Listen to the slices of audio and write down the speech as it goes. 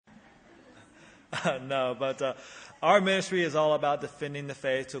No, but our ministry is all about defending the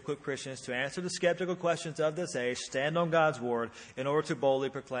faith to equip Christians to answer the skeptical questions of this age, stand on God's word in order to boldly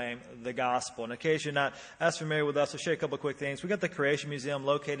proclaim the gospel. And in case you're not as familiar with us, I'll share a couple of quick things. We got the Creation Museum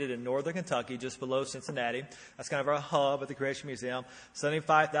located in northern Kentucky, just below Cincinnati. That's kind of our hub at the Creation Museum.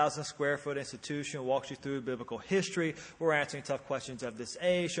 75,000 square foot institution, walks you through biblical history. We're answering tough questions of this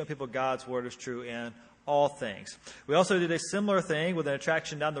age, showing people God's word is true in all things. We also did a similar thing with an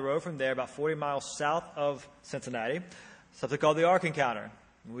attraction down the road from there, about 40 miles south of Cincinnati, something called the Ark Encounter.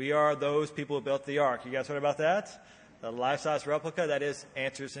 We are those people who built the Ark. You guys heard about that? The life-size replica, that is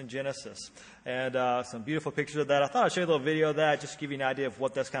Answers in Genesis. And some beautiful pictures of that. I thought I'd show you a little video of that, just to give you an idea of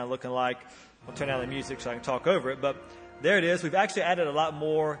what that's kind of looking like. I'll turn down the music so I can talk over it. But there it is. We've actually added a lot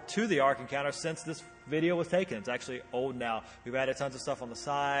more to the Ark Encounter since this video was taken. It's actually old now. We've added tons of stuff on the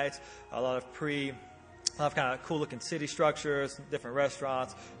sides, a lot of kind of cool-looking city structures, different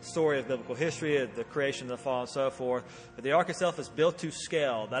restaurants, story of biblical history, the creation, the fall, and so forth. But the Ark itself is built to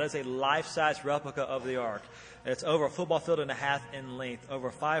scale. That is a life-size replica of the Ark. It's over a football field and a half in length,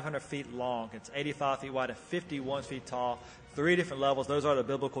 over 500 feet long. It's 85 feet wide and 51 feet tall. 3 different levels. Those are the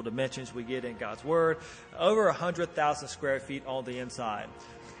biblical dimensions we get in God's Word. Over 100,000 square feet on the inside.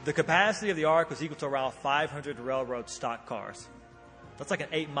 The capacity of the Ark was equal to around 500 railroad stock cars. That's like an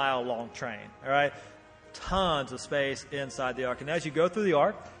 8-mile-long train, all right? Tons of space inside the Ark. And as you go through the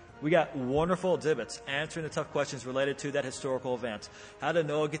Ark, we got wonderful exhibits answering the tough questions related to that historical event. How did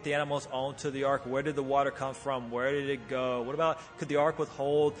Noah get the animals onto the Ark? Where did the water come from? Where did it go? What about, could the Ark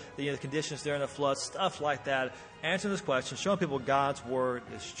withhold the conditions during the flood? Stuff like that. Answering those questions, showing people God's word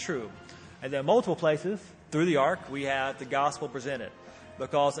is true. And then multiple places through the Ark, we have the gospel presented.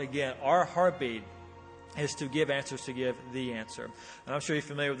 Because, again, our heartbeat is to give answers, to give the answer. And I'm sure you're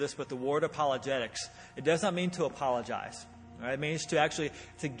familiar with this, but the word apologetics, it does not mean to apologize. Right? It means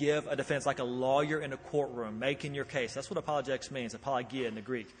to give a defense, like a lawyer in a courtroom, making your case. That's what apologetics means, apologia in the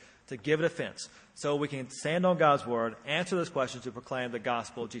Greek, to give a defense. So we can stand on God's word, answer those questions, to proclaim the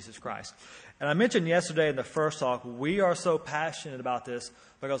gospel of Jesus Christ. And I mentioned yesterday in the first talk, we are so passionate about this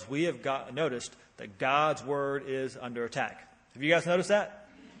because we have noticed that God's word is under attack. Have you guys noticed that?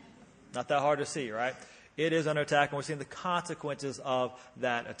 Not that hard to see, right? It is under attack, and we're seeing the consequences of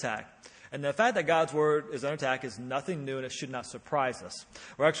that attack. And the fact that God's word is under attack is nothing new, and it should not surprise us.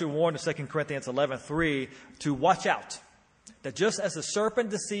 We're actually warned in 2 Corinthians 11:3 to watch out. That just as the serpent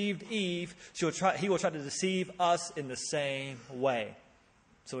deceived Eve, he will try to deceive us in the same way.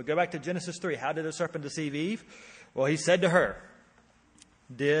 So we go back to Genesis 3. How did the serpent deceive Eve? Well, he said to her,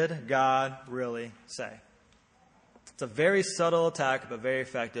 "Did God really say?" It's a very subtle attack, but very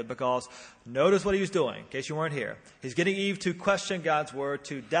effective, because notice what he was doing, in case you weren't here. He's getting Eve to question God's word,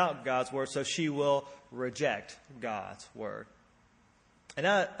 to doubt God's word, so she will reject God's word. And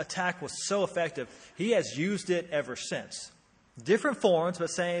that attack was so effective, he has used it ever since. Different forms,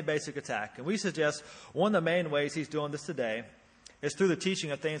 but same basic attack. And we suggest one of the main ways he's doing this today is through the teaching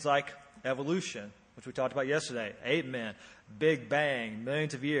of things like evolution, which we talked about yesterday, 8 men, Big Bang,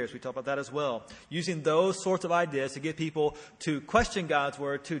 millions of years. We talked about that as well. Using those sorts of ideas to get people to question God's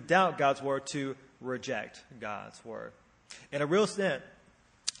word, to doubt God's word, to reject God's word. In a real sense,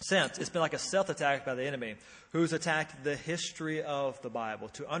 it's been like a self-attack by the enemy, who's attacked the history of the Bible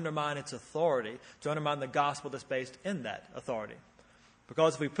to undermine its authority, to undermine the gospel that's based in that authority.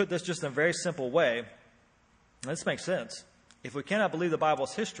 Because if we put this just in a very simple way, this makes sense. If we cannot believe the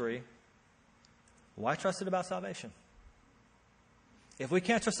Bible's history, why trust it about salvation? If we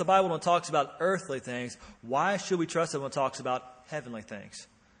can't trust the Bible when it talks about earthly things, why should we trust it when it talks about heavenly things?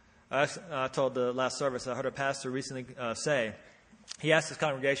 I told the last service, I heard a pastor recently say, he asked his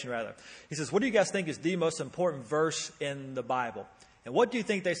congregation rather, he says, what do you guys think is the most important verse in the Bible? And what do you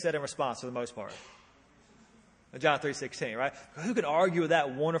think they said in response for the most part? John 3:16, right? Who could argue with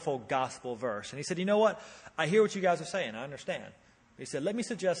that wonderful gospel verse? And he said, you know what? I hear what you guys are saying. I understand. He said, let me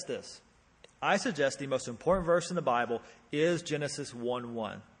suggest this. I suggest the most important verse in the Bible is Genesis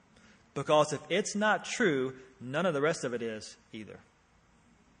 1:1. Because if it's not true, none of the rest of it is either.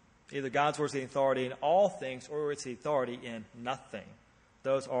 Either God's word is the authority in all things, or it's the authority in nothing.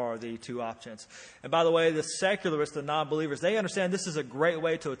 Those are the two options. And by the way, the secularists, the non-believers, they understand this is a great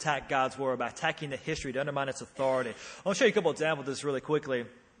way to attack God's word, by attacking the history, to undermine its authority. I'll show you a couple examples of this really quickly.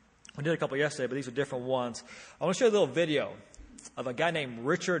 We did a couple yesterday, but these are different ones. I want to show you a little video of a guy named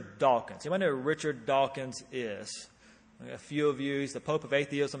Richard Dawkins. You might know who Richard Dawkins is. A few of you, he's the Pope of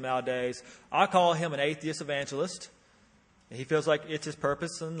atheism nowadays. I call him an atheist evangelist. He feels like it's his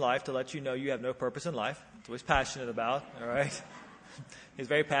purpose in life to let you know you have no purpose in life. That's what he's passionate about, all right? He's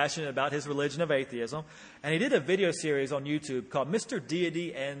very passionate about his religion of atheism. And he did a video series on YouTube called Mr.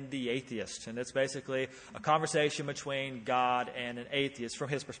 Deity and the Atheist. And it's basically a conversation between God and an atheist from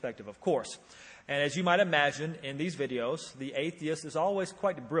his perspective, of course. And as you might imagine, in these videos, the atheist is always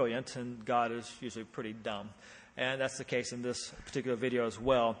quite brilliant and God is usually pretty dumb. And that's the case in this particular video as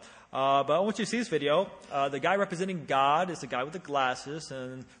well. But I want you to see this video. The guy representing God is the guy with the glasses,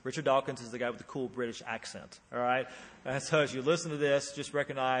 and Richard Dawkins is the guy with the cool British accent. All right? And so as you listen to this, just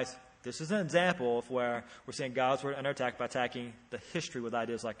recognize this is an example of where we're seeing God's word under attack by attacking the history with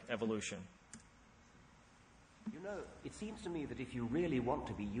ideas like evolution. You know, it seems to me that if you really want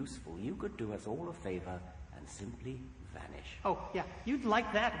to be useful, you could do us all a favor and simply vanish. Oh, yeah, you'd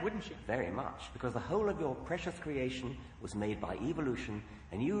like that, wouldn't you? Very much, because the whole of your precious creation was made by evolution,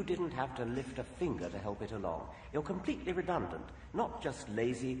 and you didn't have to lift a finger to help it along. You're completely redundant, not just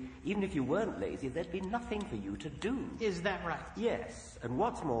lazy. Even if you weren't lazy, there'd be nothing for you to do. Is that right? Yes, and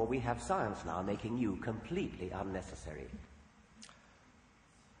what's more, we have science now making you completely unnecessary.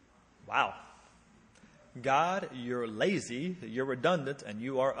 Wow. God, you're lazy, you're redundant, and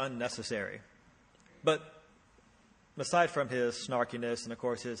you are unnecessary. But aside from his snarkiness and, of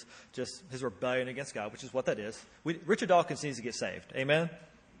course, his rebellion against God, which is what that is, Richard Dawkins needs to get saved. Amen?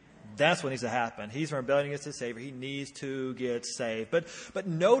 That's what needs to happen. He's rebelling against his Savior. He needs to get saved. But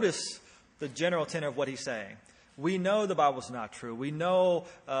notice the general tenor of what he's saying. We know the Bible's not true. We know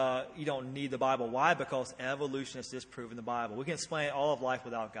you don't need the Bible. Why? Because evolution has disproven the Bible. We can explain all of life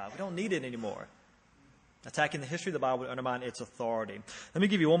without God. We don't need it anymore. Attacking the history of the Bible would undermine its authority. Let me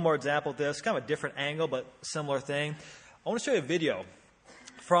give you one more example of this, kind of a different angle, but similar thing. I want to show you a video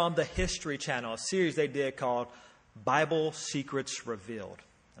from the History Channel, a series they did called Bible Secrets Revealed.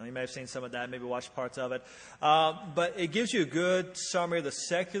 Now, you may have seen some of that, maybe watched parts of it. But it gives you a good summary of the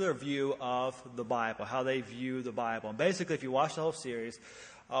secular view of the Bible, how they view the Bible. And basically, if you watch the whole series,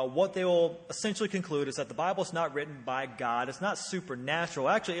 what they will essentially conclude is that the Bible is not written by God. It's not supernatural.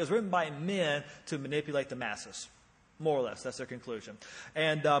 Actually, it was written by men to manipulate the masses. More or less, that's their conclusion.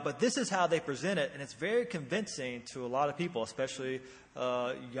 And but this is how they present it, and it's very convincing to a lot of people, especially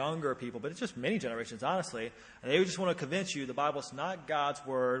younger people, but it's just many generations, honestly. And they just want to convince you the Bible's not God's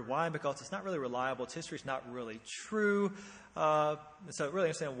word. Why? Because it's not really reliable. Its history is not really true. So really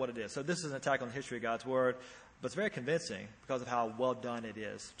understand what it is. So this is an attack on the history of God's word. But it's very convincing because of how well done it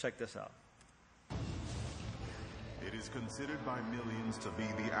is. Check this out. It is considered by millions to be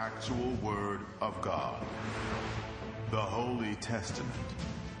the actual Word of God. The Holy Testament,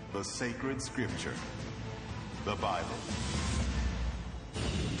 the sacred scripture, the Bible.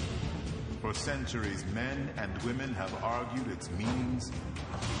 For centuries, men and women have argued its meanings,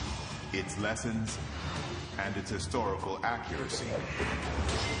 its lessons, and its historical accuracy.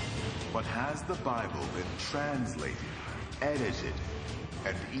 But has the Bible been translated, edited,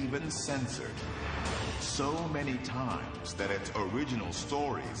 and even censored so many times that its original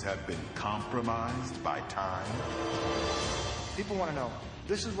stories have been compromised by time? People want to know,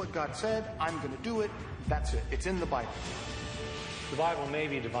 this is what God said, I'm going to do it, that's it. It's in the Bible. The Bible may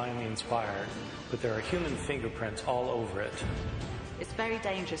be divinely inspired, but there are human fingerprints all over it. It's very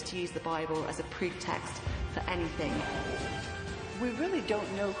dangerous to use the Bible as a proof text for anything. We really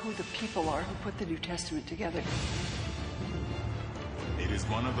don't know who the people are who put the New Testament together. It is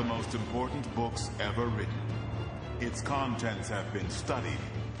one of the most important books ever written. Its contents have been studied,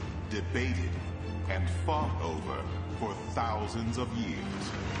 debated, and fought over for thousands of years.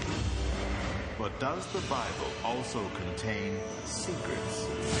 But does the Bible also contain secrets?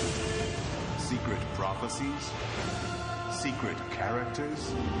 Secret prophecies? Secret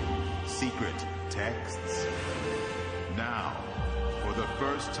characters? Secret texts? Now, for the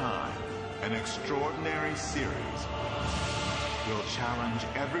first time, an extraordinary series will challenge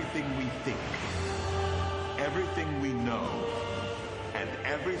everything we think, everything we know, and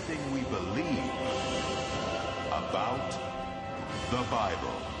everything we believe about the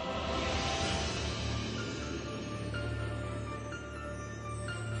Bible.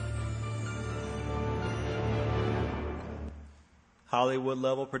 Hollywood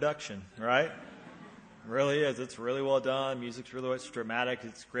level production, right? It really is. It's really well done. Music's really, it's dramatic.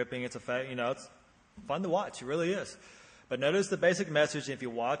 It's gripping. It's effect. It's fun to watch. It really is. But notice the basic message. If you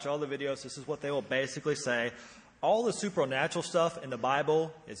watch all the videos, this is what they will basically say. All the supernatural stuff in the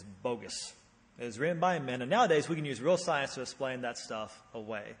Bible is bogus. It is written by men. And nowadays, we can use real science to explain that stuff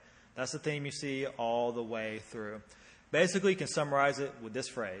away. That's the theme you see all the way through. Basically, you can summarize it with this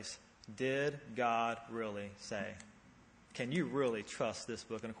phrase. Did God really say? Can you really trust this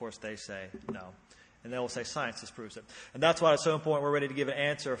book? And, of course, they say no. And they will say science disproves it. And that's why it's so important we're ready to give an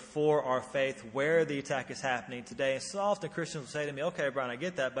answer for our faith, where the attack is happening today. And so often Christians will say to me, okay, Brian, I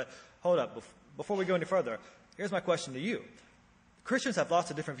get that, but hold up. Before we go any further, here's my question to you. Christians have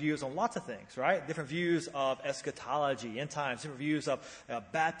lots of different views on lots of things, right? Different views of eschatology, end times, different views of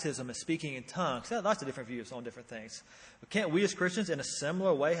baptism and speaking in tongues. There are lots of different views on different things. But can't we as Christians in a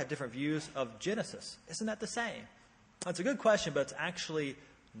similar way have different views of Genesis? Isn't that the same? That's a good question, but it's actually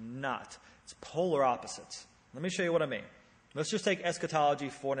not. It's polar opposites. Let me show you what I mean. Let's just take eschatology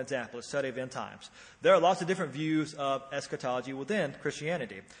for an example, a study of end times. There are lots of different views of eschatology within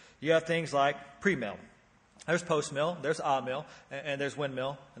Christianity. You have things like pre-mill. There's post-mill, there's ah-mill, and there's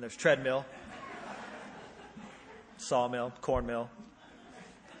windmill, and there's treadmill, sawmill, cornmill.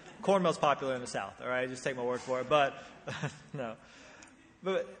 Cornmill's popular in the South, all right? Just take my word for it. But, no.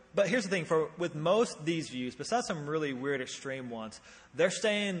 But here's the thing. With most of these views, besides some really weird extreme ones, they're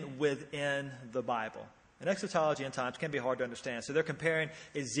staying within the Bible. And eschatology in times can be hard to understand. So they're comparing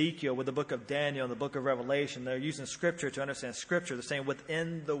Ezekiel with the book of Daniel and the book of Revelation. They're using Scripture to understand Scripture. They're staying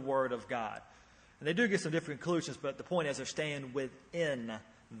within the Word of God. And they do get some different conclusions, but the point is they're staying within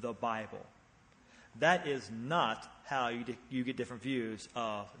the Bible. That is not how you get different views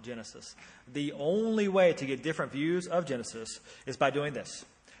of Genesis. The only way to get different views of Genesis is by doing this.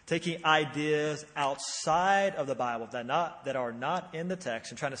 Taking ideas outside of the Bible that are not in the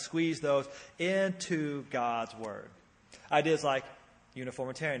text and trying to squeeze those into God's Word. Ideas like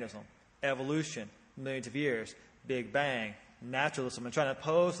uniformitarianism, evolution, millions of years, Big Bang, naturalism, and trying to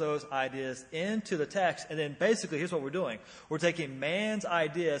pose those ideas into the text. And then basically, here's what we're doing. We're taking man's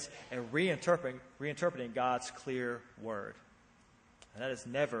ideas and reinterpreting God's clear Word. And that is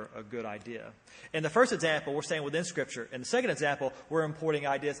never a good idea. In the first example, we're staying within Scripture. In the second example, we're importing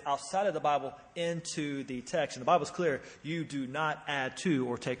ideas outside of the Bible into the text. And the Bible's clear. You do not add to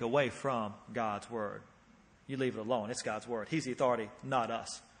or take away from God's Word. You leave it alone. It's God's Word. He's the authority, not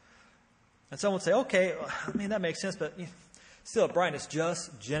us. And someone would say, okay, I mean, that makes sense, but still, Brian, it's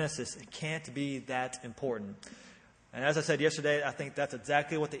just Genesis. It can't be that important. And as I said yesterday, I think that's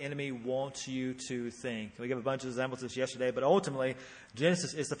exactly what the enemy wants you to think. We gave a bunch of examples of this yesterday, but ultimately,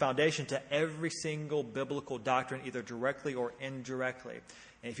 Genesis is the foundation to every single biblical doctrine, either directly or indirectly.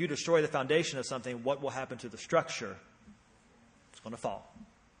 And if you destroy the foundation of something, what will happen to the structure? It's going to fall.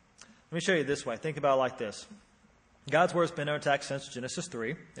 Let me show you this way. Think about it like this. God's Word has been under attack since Genesis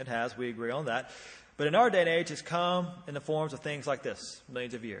 3. It has. We agree on that. But in our day and age, it's come in the forms of things like this,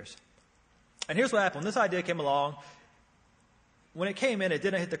 millions of years. And here's what happened. When this idea came along, when it came in, it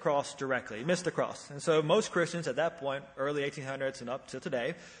didn't hit the cross directly. It missed the cross. And so most Christians at that point, early 1800s and up to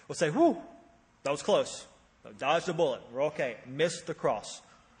today, will say, whew, that was close. Dodged a bullet. We're okay. Missed the cross.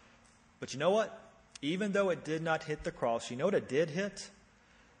 But you know what? Even though it did not hit the cross, you know what it did hit?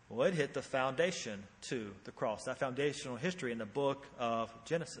 Well, it hit the foundation to the cross, that foundational history in the book of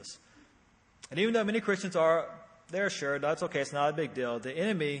Genesis. And even though many Christians they're sure, that's okay, it's not a big deal. The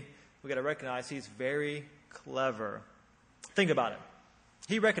enemy, we got to recognize he's very clever. Think about it.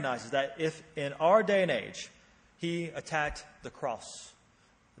 He recognizes that if in our day and age, he attacked the cross,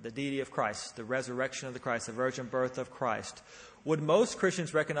 the deity of Christ, the resurrection of the Christ, the virgin birth of Christ, would most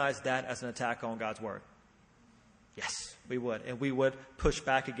Christians recognize that as an attack on God's Word? Yes, we would. And we would push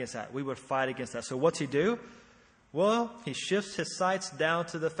back against that. We would fight against that. So what's he do? Well, he shifts his sights down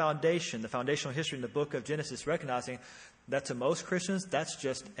to the foundation, the foundational history in the book of Genesis, recognizing that to most Christians, that's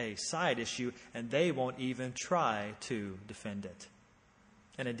just a side issue, and they won't even try to defend it.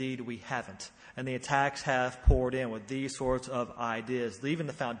 And indeed, we haven't. And the attacks have poured in with these sorts of ideas, leaving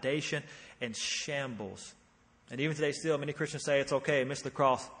the foundation in shambles. And even today still, many Christians say it's okay, miss the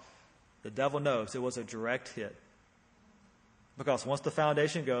cross. The devil knows it was a direct hit. Because once the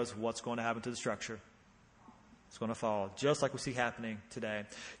foundation goes, what's going to happen to the structure? It's going to fall, just like we see happening today.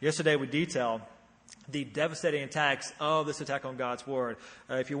 Yesterday, we detailed the devastating attacks of this attack on God's Word.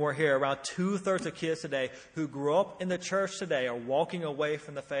 If you weren't here, around 2/3 of kids today who grew up in the church today are walking away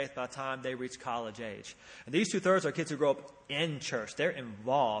from the faith by the time they reach college age. And these 2/3 are kids who grow up in church. They're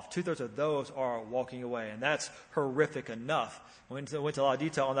involved. 2/3 of those are walking away. And that's horrific enough. We went into a lot of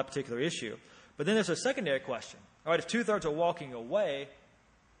detail on that particular issue. But then there's a secondary question. All right, if 2/3 are walking away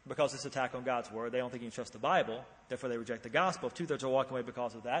because of this attack on God's Word, they don't think you can trust the Bible, therefore they reject the gospel. If 2/3 are walking away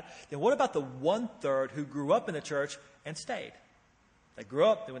because of that, then what about the 1/3 who grew up in the church and stayed? They grew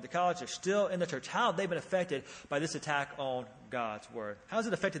up, they went to college, they're still in the church. How have they been affected by this attack on God's Word? How has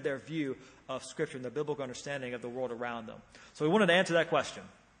it affected their view of Scripture and their biblical understanding of the world around them? So we wanted to answer that question.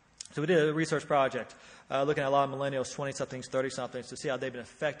 So we did a research project looking at a lot of millennials, 20-somethings, 30-somethings, to see how they've been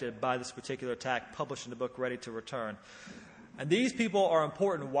affected by this particular attack published in the book Ready to Return. And these people are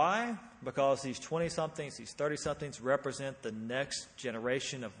important. Why? Because these 20-somethings, these 30-somethings represent the next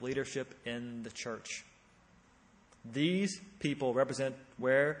generation of leadership in the church. These people represent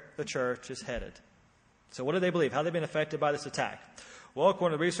where the church is headed. So what do they believe? How have they been affected by this attack? Well,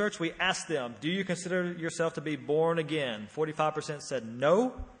 according to research, we asked them, do you consider yourself to be born again? 45% said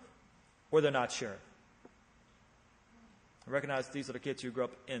no, or they're not sure. I recognize these are the kids who grew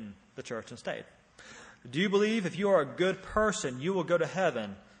up in the church and stayed. Do you believe if you are a good person, you will go to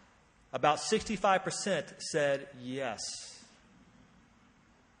heaven? About 65% said yes,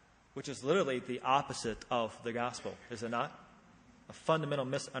 which is literally the opposite of the gospel, is it not? A fundamental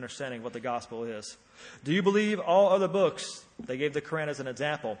misunderstanding of what the gospel is. Do you believe all other books, they gave the Quran as an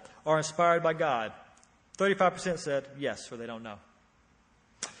example, are inspired by God? 35% said yes, or they don't know.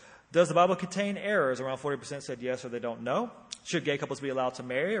 Does the Bible contain errors? Around 40% said yes, or they don't know. Should gay couples be allowed to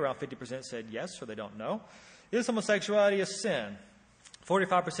marry? Around 50% said yes, or they don't know. Is homosexuality a sin?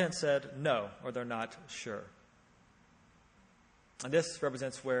 45% said no, or they're not sure. And this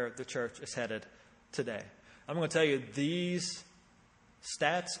represents where the church is headed today. I'm going to tell you, these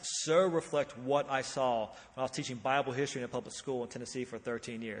stats so reflect what I saw when I was teaching Bible history in a public school in Tennessee for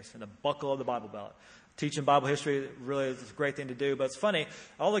 13 years, in the buckle of the Bible Belt. Teaching Bible history really is a great thing to do, but it's funny,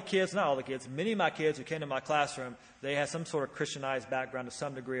 all the kids, not all the kids, many of my kids who came to my classroom, they had some sort of Christianized background to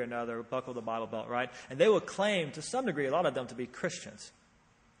some degree or another, buckle of the Bible Belt, right? And they would claim, to some degree, a lot of them to be Christians.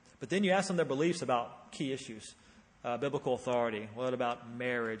 But then you ask them their beliefs about key issues, biblical authority, what about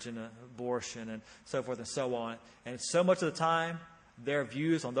marriage and abortion and so forth and so on. And so much of the time, their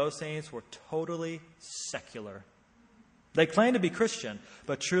views on those things were totally secular. They claimed to be Christian,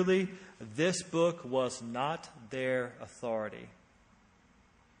 but truly, this book was not their authority.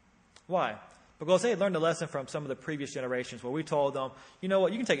 Why? Because they had learned a lesson from some of the previous generations where we told them, you know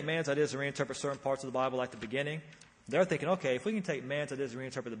what, you can take man's ideas and reinterpret certain parts of the Bible like the beginning. They're thinking, okay, if we can take man's ideas and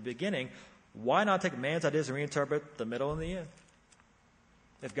reinterpret the beginning, why not take man's ideas and reinterpret the middle and the end?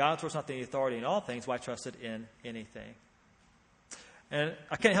 If God's word's not the authority in all things, why trust it in anything? And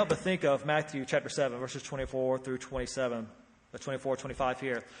I can't help but think of Matthew chapter 7, verses 24 through 27, 24, 25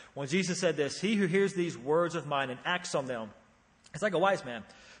 here. When Jesus said this, he who hears these words of mine and acts on them, it's like a wise man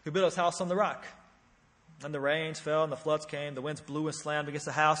who built his house on the rock. And the rains fell and the floods came, the winds blew and slammed against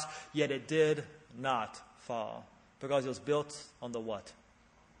the house, yet it did not fall. Because it was built on the what?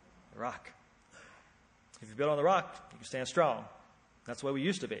 The rock. If you build on the rock, you can stand strong. That's the way we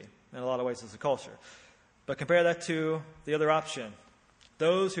used to be in a lot of ways as a culture. But compare that to the other option.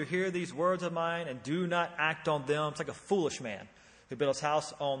 Those who hear these words of mine and do not act on them, it's like a foolish man who built his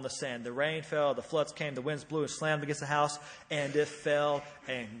house on the sand. The rain fell, the floods came, the winds blew and slammed against the house, and it fell,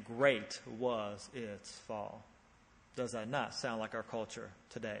 and great was its fall. Does that not sound like our culture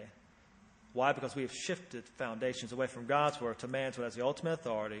today? Why? Because we have shifted foundations away from God's word to man's word as the ultimate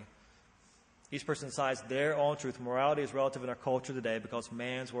authority. Each person decides their own truth. Morality is relative in our culture today because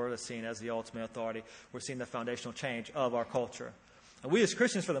man's word is seen as the ultimate authority. We're seeing the foundational change of our culture. And we as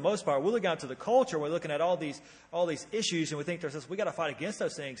Christians, for the most part, we look out to the culture, we're looking at all these issues, and we think to ourselves, we got to fight against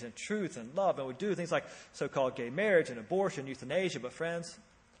those things in truth and love. And we do things like so-called gay marriage and abortion, euthanasia. But friends,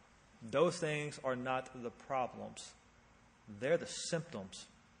 those things are not the problems. They're the symptoms.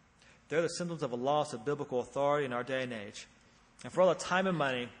 They're the symptoms of a loss of biblical authority in our day and age. And for all the time and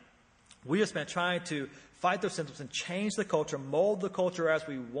money we have spent trying to fight those symptoms and change the culture, mold the culture as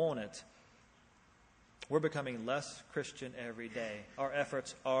we want it, we're becoming less Christian every day. Our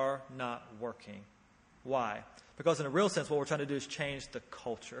efforts are not working. Why? Because in a real sense, what we're trying to do is change the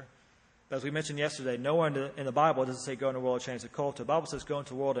culture. As we mentioned yesterday, nowhere in the Bible does it say go into the world and change the culture. The Bible says go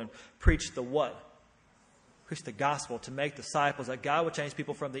into the world and preach the what? Preach the gospel, to make disciples, that God will change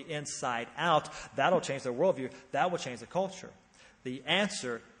people from the inside out. That'll change their worldview. That will change the culture. The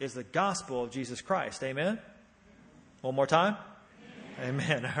answer is the gospel of Jesus Christ. Amen? One more time?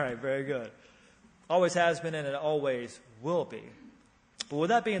 Amen. All right, very good. Always has been and it always will be. But with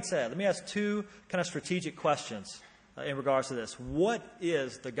that being said, let me ask two kind of strategic questions in regards to this. What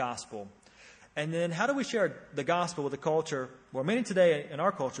is the gospel? And then how do we share the gospel with the culture? Well, many today in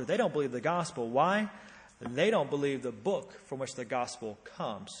our culture, they don't believe the gospel. Why? They don't believe the book from which the gospel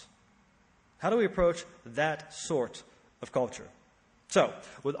comes. How do we approach that sort of culture? So,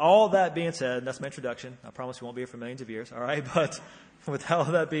 with all that being said, and that's my introduction. I promise we won't be here for millions of years, all right? But with all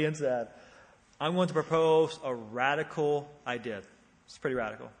that being said, I'm going to propose a radical idea. It's pretty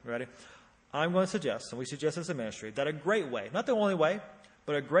radical. Ready? I'm going to suggest, and we suggest as a ministry, that a great way, not the only way,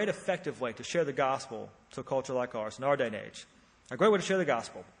 but a great effective way to share the gospel to a culture like ours in our day and age, a great way to share the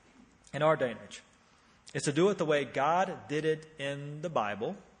gospel in our day and age, is to do it the way God did it in the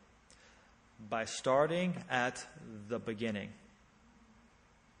Bible, by starting at the beginning.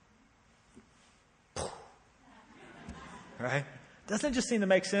 right? Doesn't it just seem to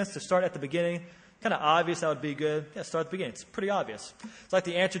make sense to start at the beginning? Kind of obvious that would be good. Yeah, start at the beginning. It's pretty obvious. It's like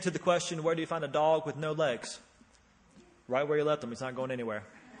the answer to the question, where do you find a dog with no legs? Right where you left him. He's not going anywhere.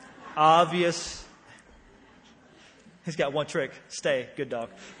 Obvious. He's got one trick. Stay. Good dog.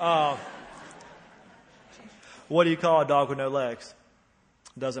 What do you call a dog with no legs?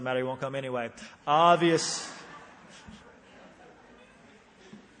 Doesn't matter. He won't come anyway. Obvious.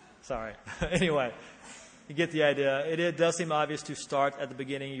 Sorry. Anyway, you get the idea. It does seem obvious to start at the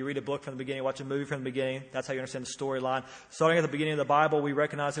beginning. You read a book from the beginning, watch a movie from the beginning. That's how you understand the storyline. Starting at the beginning of the Bible, we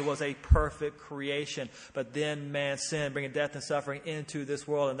recognize it was a perfect creation. But then man sinned, bringing death and suffering into this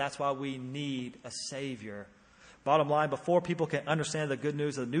world. And that's why we need a Savior. Bottom line, before people can understand the good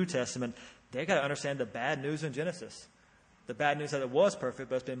news of the New Testament, they got to understand the bad news in Genesis. The bad news that it was perfect,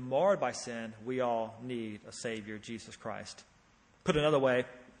 but it's been marred by sin. We all need a Savior, Jesus Christ. Put another way,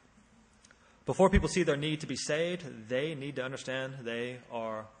 before people see their need to be saved, they need to understand they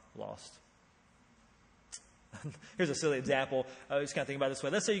are lost. Here's a silly example. I was kind of thinking about it this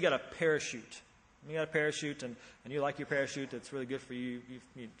way. Let's say you got a parachute. You got a parachute, and you like your parachute. It's really good for you.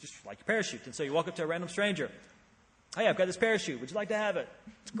 You just like your parachute. And so you walk up to a random stranger. Hey, I've got this parachute. Would you like to have it?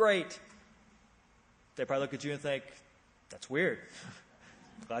 It's great. They probably look at you and think, that's weird.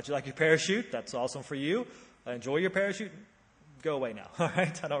 Glad you like your parachute. That's awesome for you. Enjoy your parachute. Go away now. All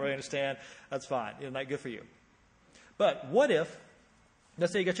right? I don't really understand. That's fine. It's not good for you. But what if,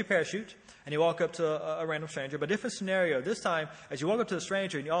 let's say you get your parachute and you walk up to a random stranger, but different scenario. This time, as you walk up to the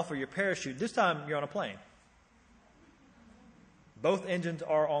stranger and you offer your parachute, this time you're on a plane. Both engines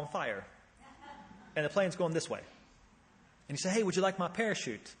are on fire. And the plane's going this way. And you say, hey, would you like my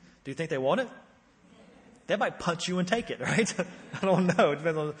parachute? Do you think they want it? They might punch you and take it, right? I don't know. It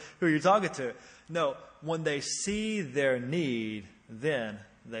depends on who you're talking to. No, when they see their need, then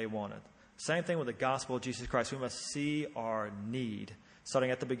they want it. Same thing with the gospel of Jesus Christ. We must see our need,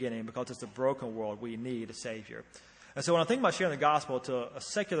 starting at the beginning, because it's a broken world. We need a Savior. And so when I think about sharing the gospel to a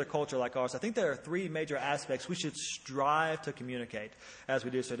secular culture like ours, I think there are three major aspects we should strive to communicate as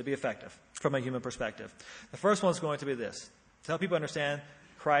we do so to be effective from a human perspective. The first one is going to be this: to help people understand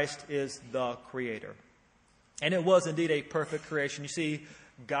Christ is the Creator. And it was indeed a perfect creation. You see,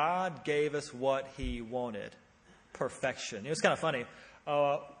 God gave us what He wanted. Perfection. It's kind of funny.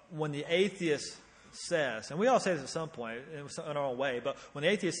 When the atheist says, and we all say this at some point in our own way, but when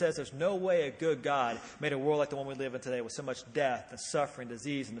the atheist says there's no way a good God made a world like the one we live in today with so much death and suffering,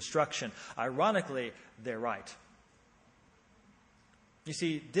 disease and destruction, ironically, they're right. You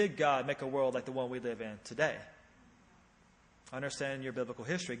see, did God make a world like the one we live in today? Understand your biblical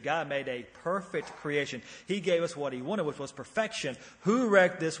history. God made a perfect creation. He gave us what He wanted, which was perfection. Who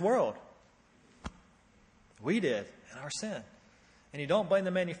wrecked this world? We did, in our sin. And you don't blame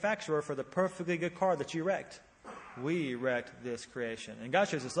the manufacturer for the perfectly good car that you wrecked. We wrecked this creation. And God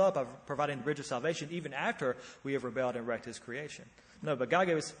shows His love by providing the bridge of salvation even after we have rebelled and wrecked His creation. No, but God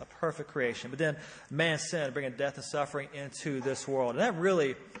gave us a perfect creation. But then man sinned, bringing death and suffering into this world. And that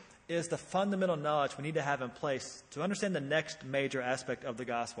really is the fundamental knowledge we need to have in place to understand the next major aspect of the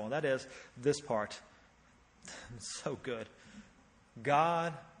gospel. And that is this part. It's so good.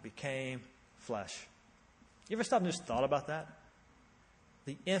 God became flesh. You ever stop and just thought about that?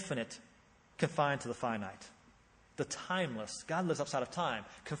 The infinite confined to the finite. The timeless. God lives outside of time,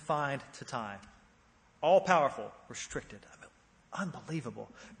 confined to time. All-powerful, restricted. Unbelievable.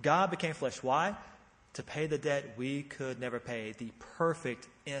 God became flesh. Why? To pay the debt we could never pay. The perfect,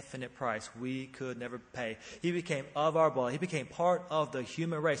 infinite price we could never pay. He became of our blood. He became part of the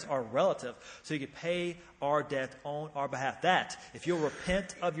human race, our relative, so He could pay our debt on our behalf. That, if you'll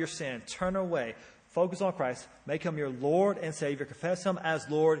repent of your sin, turn away, focus on Christ, make Him your Lord and Savior, confess Him as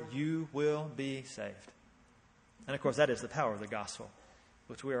Lord, you will be saved. And of course, that is the power of the gospel,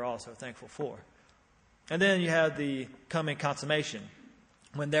 which we are also thankful for. And then you have the coming consummation,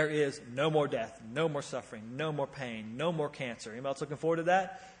 when there is no more death, no more suffering, no more pain, no more cancer. Anybody else looking forward to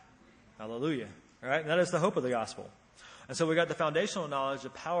that? Hallelujah. All right? And that is the hope of the gospel. And so we got the foundational knowledge, the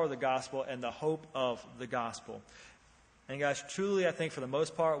power of the gospel, and the hope of the gospel. And guys, truly, I think for the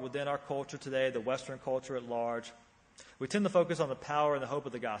most part, within our culture today, the Western culture at large, we tend to focus on the power and the hope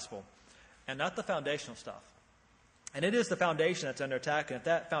of the gospel, and not the foundational stuff. And it is the foundation that's under attack, and if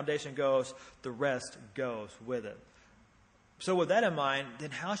that foundation goes, the rest goes with it. So with that in mind,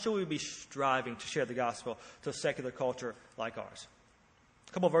 then how should we be striving to share the gospel to a secular culture like ours?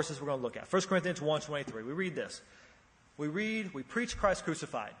 A couple of verses we're going to look at. 1 Corinthians 1:23. We read this. We preach Christ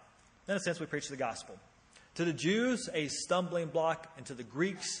crucified. In a sense, we preach the gospel. To the Jews, a stumbling block, and to the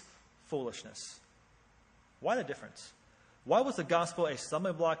Greeks, foolishness. Why the difference? Why was the gospel a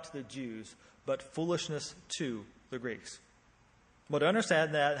stumbling block to the Jews, but foolishness to the Greeks? But to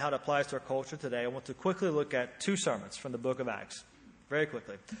understand that and how it applies to our culture today, I want to quickly look at two sermons from the book of Acts. Very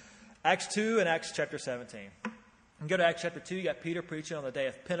quickly. Acts 2 and Acts chapter 17. And go to Acts chapter 2, you got Peter preaching on the day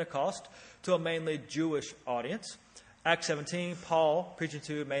of Pentecost to a mainly Jewish audience. Acts 17, Paul preaching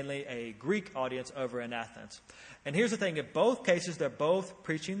to mainly a Greek audience over in Athens. And here's the thing, in both cases, they're both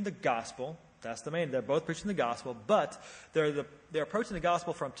preaching the gospel. That's the main, they're both preaching the gospel, but they're approaching the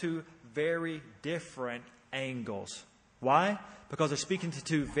gospel from two very different angles. Why? Because they're speaking to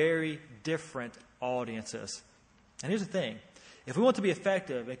two very different audiences. And here's the thing, if we want to be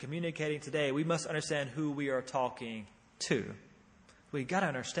effective in communicating today, we must understand who we are talking to. We got to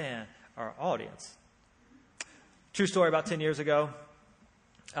understand our audience. True story, about 10 years ago,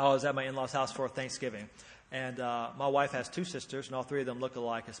 I was at my in-laws' house for Thanksgiving. And my wife has two sisters, and all three of them look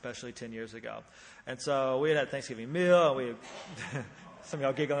alike, especially 10 years ago. And so we had a Thanksgiving meal, and some of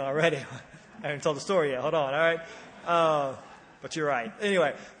y'all giggling already. I haven't told the story yet. Hold on, all right? But you're right.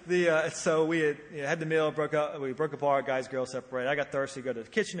 Anyway, so we had the meal, we broke apart, guys, girls separated. I got thirsty, go to the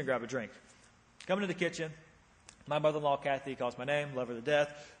kitchen and grab a drink. Coming to the kitchen, my mother-in-law, Kathy, calls my name, love her to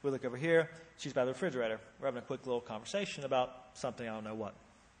death. We look over here. She's by the refrigerator. We're having a quick little conversation about something, I don't know what.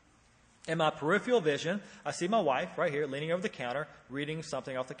 In my peripheral vision, I see my wife right here leaning over the counter, reading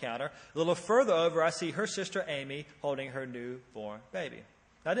something off the counter. A little further over, I see her sister Amy holding her newborn baby.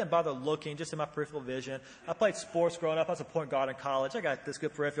 I didn't bother looking, just in my peripheral vision. I played sports growing up. I was a point guard in college. I got this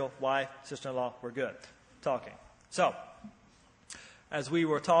good peripheral. Wife, sister-in-law, we're good. Talking. So, as we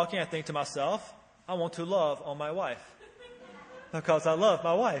were talking, I think to myself, I want to love on my wife. Because I love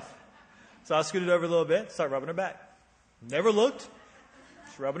my wife. So I scooted over a little bit, start rubbing her back. Never looked.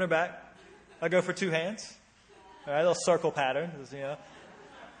 Just rubbing her back. I go for two hands. All right, a little circle pattern, you know.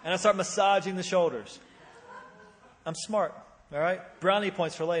 And I start massaging the shoulders. I'm smart. All right? Brownie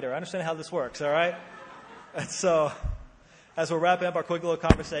points for later. I understand how this works, all right? And so, as we're wrapping up our quick little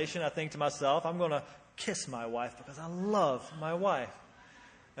conversation, I think to myself, I'm going to kiss my wife because I love my wife.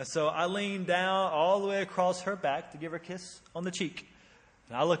 And so I lean down all the way across her back to give her a kiss on the cheek.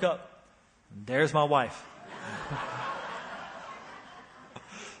 And I look up, and there's my wife.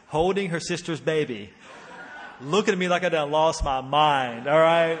 Holding her sister's baby. Looking at me like I done lost my mind, all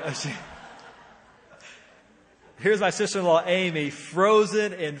right? Here's my sister-in-law, Amy,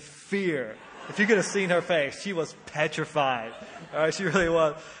 frozen in fear. If you could have seen her face, she was petrified. All right, she really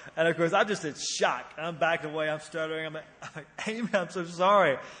was. And of course, I'm just in shock. I'm backing away. I'm stuttering. I'm like, Amy, I'm so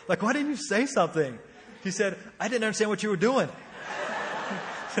sorry. Like, why didn't you say something? She said, I didn't understand what you were doing.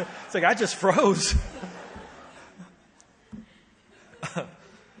 It's like, I just froze.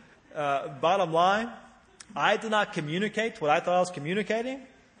 Bottom line, I did not communicate what I thought I was communicating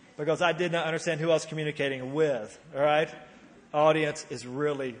because I did not understand who I was communicating with. All right? Audience is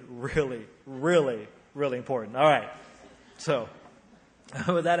really, really, really, really important. All right. So,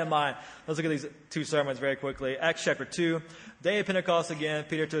 with that in mind, let's look at these two sermons very quickly. Acts chapter 2, day of Pentecost again,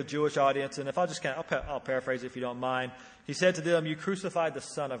 Peter to a Jewish audience. And if I'll just I'll paraphrase it if you don't mind. He said to them, you crucified the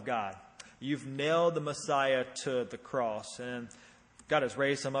Son of God. You've nailed the Messiah to the cross. And God has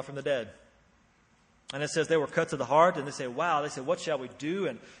raised him up from the dead. And it says they were cut to the heart. And they say, wow. They said, what shall we do?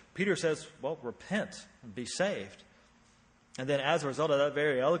 And Peter says, well, repent and be saved. And then as a result of that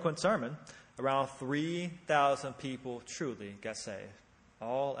very eloquent sermon, around 3,000 people truly got saved.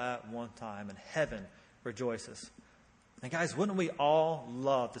 All at one time. And heaven rejoices. And guys, wouldn't we all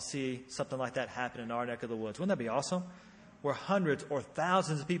love to see something like that happen in our neck of the woods? Wouldn't that be awesome? Where hundreds or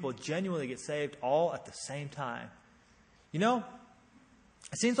thousands of people genuinely get saved all at the same time. You know,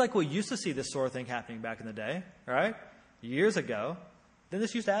 it seems like we used to see this sort of thing happening back in the day, right? Years ago. Didn't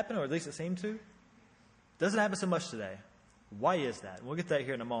this used to happen, or at least it seemed to? Doesn't happen so much today. Why is that? We'll get to that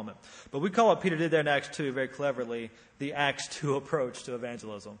here in a moment. But we call what Peter did there in Acts 2 very cleverly the Acts 2 approach to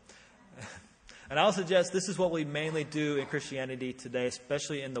evangelism. And I'll suggest this is what we mainly do in Christianity today,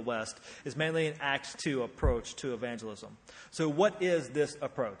 especially in the West, is mainly an Acts 2 approach to evangelism. So what is this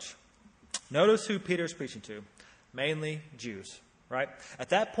approach? Notice who Peter's preaching to. Mainly Jews, right? At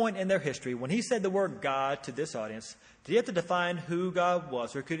that point in their history, when he said the word God to this audience, did he have to define who God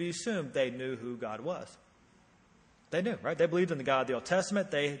was, or could he assume they knew who God was? They knew, right? They believed in the God of the Old Testament.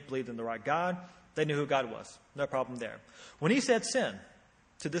 They believed in the right God. They knew who God was. No problem there. When he said sin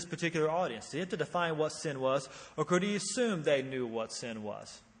to this particular audience, did he have to define what sin was, or could he assume they knew what sin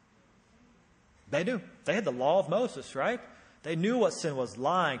was? They knew. They had the law of Moses, right? They knew what sin was: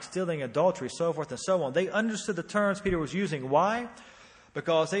 lying, stealing, adultery, so forth and so on. They understood the terms Peter was using. Why?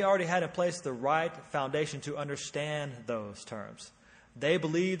 Because they already had in place the right foundation to understand those terms. They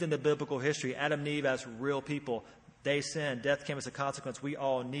believed in the biblical history. Adam and Eve as real people. They sinned. Death came as a consequence. We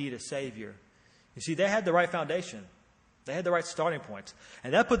all need a Savior. You see, they had the right foundation. They had the right starting point,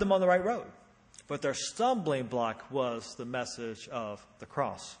 and that put them on the right road. But their stumbling block was the message of the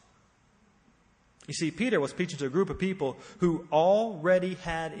cross. You see, Peter was preaching to a group of people who already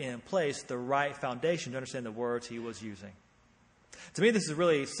had in place the right foundation to understand the words he was using. To me, this is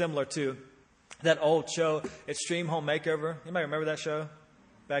really similar to that old show, Extreme Home Makeover. Anybody remember that show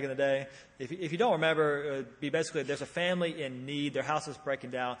back in the day? If you don't remember, it would be basically there's a family in need. Their house is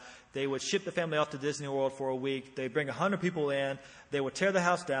breaking down. They would ship the family off to Disney World for a week. They'd bring 100 people in. They would tear the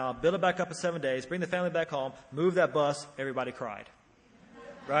house down, build it back up in 7 days, bring the family back home, move that bus. Everybody cried.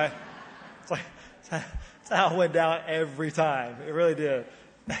 Right? It's like, that's how it went down every time. It really did.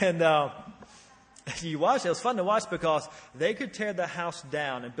 And you watch it. It was fun to watch because they could tear the house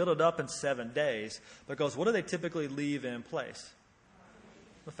down and build it up in 7 days. Because what do they typically leave in place?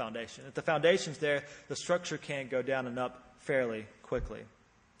 The foundation. If the foundation's there, the structure can go down and up fairly quickly.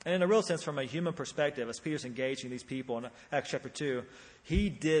 And in a real sense, from a human perspective, as Peter's engaging these people in Acts chapter 2, he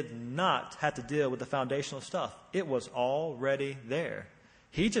did not have to deal with the foundational stuff. It was already there.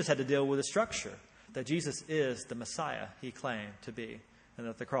 He just had to deal with the structure, that Jesus is the Messiah he claimed to be, and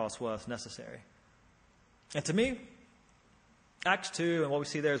that the cross was necessary. And to me, Acts 2 and what we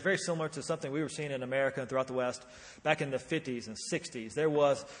see there is very similar to something we were seeing in America and throughout the West back in the 50s and 60s. There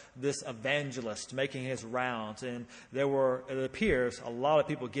was this evangelist making his rounds, and there were, it appears, a lot of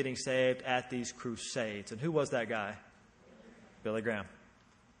people getting saved at these crusades. And who was that guy? Billy Graham.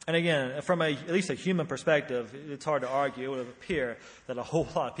 And again, from at least a human perspective, it's hard to argue. It would appear that a whole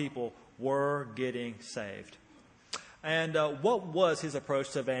lot of people were getting saved. And what was his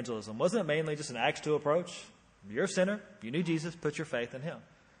approach to evangelism? Wasn't it mainly just an Acts 2 approach? You're a sinner. You need Jesus. Put your faith in him.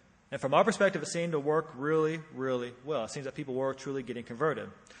 And from our perspective, it seemed to work really, really well. It seems that people were truly getting converted.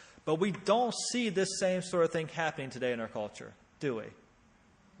 But we don't see this same sort of thing happening today in our culture, do we?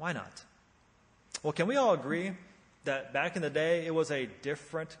 Why not? Well, can we all agree that back in the day, it was a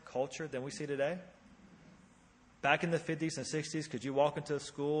different culture than we see today? Back in the 50s and 60s, could you walk into a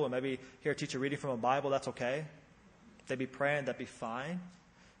school and maybe hear a teacher reading from a Bible? That's okay. They'd be praying. That'd be fine.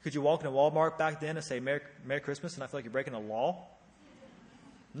 Could you walk into Walmart back then and say, Merry Christmas, and I feel like you're breaking a law?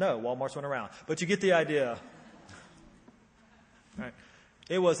 No, Walmart's went around. But you get the idea. Right.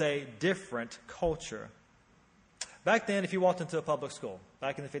 It was a different culture. Back then, if you walked into a public school,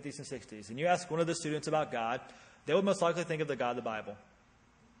 back in the 50s and 60s, and you asked one of the students about God, they would most likely think of the God of the Bible.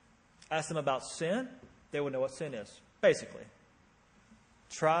 Ask them about sin, they would know what sin is, basically.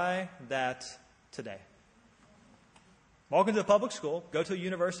 Try that today. Walk into a public school, go to a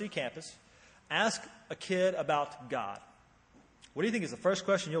university campus, ask a kid about God. What do you think is the first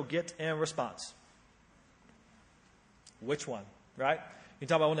question you'll get in response? Which one, right? You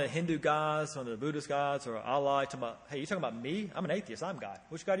talk about one of the Hindu gods, one of the Buddhist gods, or Allah. Hey, you talking about me? I'm an atheist. I'm God.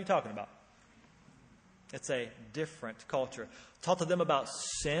 Which God are you talking about? It's a different culture. Talk to them about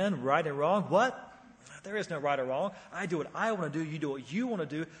sin, right and wrong. What? There is no right or wrong. I do what I want to do. You do what you want to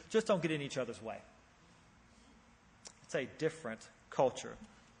do. Just don't get in each other's way. It's a different culture.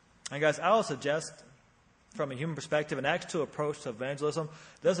 And guys, I will suggest, from a human perspective, an Acts 2 approach to evangelism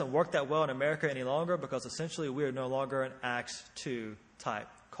doesn't work that well in America any longer because essentially we are no longer an Acts 2 type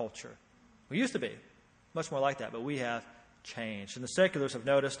culture. We used to be much more like that, but we have changed. And the seculars have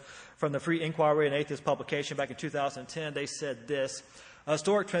noticed from the Free Inquiry and Atheist publication back in 2010, they said this: a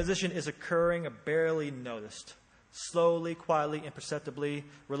historic transition is occurring, barely noticed. Slowly, quietly, imperceptibly,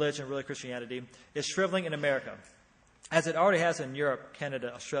 religion, really Christianity, is shriveling in America, as it already has in Europe,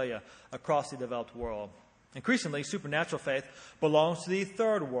 Canada, Australia, across the developed world. Increasingly, supernatural faith belongs to the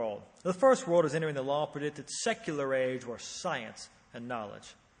third world. The first world is entering the long-predicted secular age where science and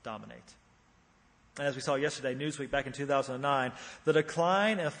knowledge dominate. And as we saw yesterday, Newsweek back in 2009, the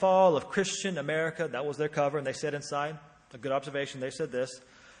decline and fall of Christian America, that was their cover, and they said inside, a good observation, they said this: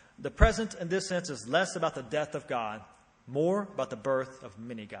 the present in this sense is less about the death of God, more about the birth of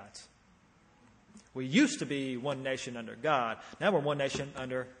many gods. We used to be one nation under God. Now we're one nation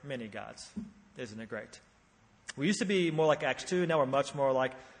under many gods. Isn't it great? We used to be more like Acts 2. Now we're much more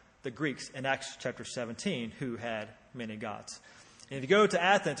like the Greeks in Acts chapter 17, who had many gods. And if you go to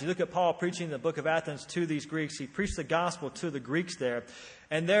Athens, you look at Paul preaching the book of Athens to these Greeks. He preached the gospel to the Greeks there.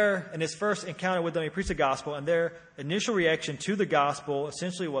 And there, in his first encounter with them, he preached the gospel. And their initial reaction to the gospel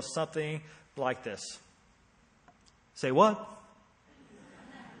essentially was something like this. Say what?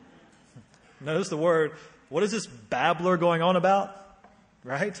 Notice the word. What is this babbler going on about?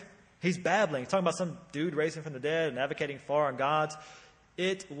 Right? He's babbling. He's talking about some dude raising from the dead and advocating foreign gods.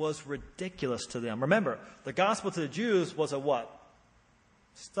 It was ridiculous to them. Remember, the gospel to the Jews was a what?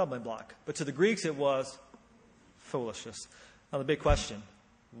 Stumbling block. But to the Greeks, it was foolishness. Now, the big question,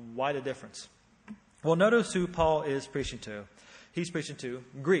 why the difference? Well, notice who Paul is preaching to. He's preaching to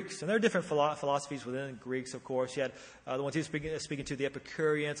Greeks. And there are different philosophies within Greeks, of course. You had the ones he was speaking to, the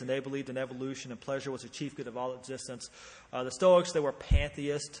Epicureans, and they believed in evolution and pleasure was the chief good of all existence. The Stoics, they were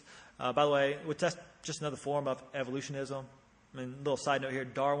pantheists. By the way, that's just another form of evolutionism. I mean, little side note here,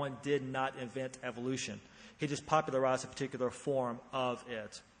 Darwin did not invent evolution. He just popularized a particular form of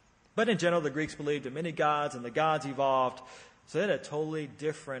it. But in general, the Greeks believed in many gods, and the gods evolved. So they had a totally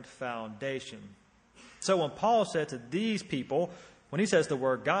different foundation. So when Paul said to these people, when he says the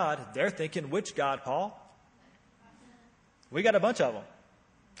word God, they're thinking, which God, Paul? We got a bunch of them,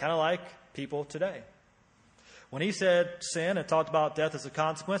 kind of like people today. When he said sin and talked about death as a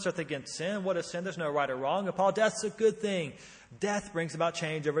consequence, they're thinking, sin? What is sin? There's no right or wrong. And Paul, death's a good thing. Death brings about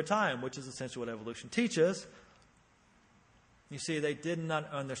change over time, which is essentially what evolution teaches. You see, they did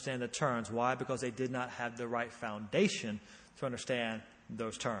not understand the terms. Why? Because they did not have the right foundation to understand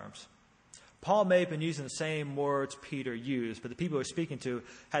those terms. Paul may have been using the same words Peter used, but the people he was speaking to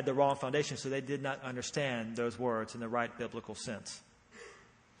had the wrong foundation, so they did not understand those words in the right biblical sense.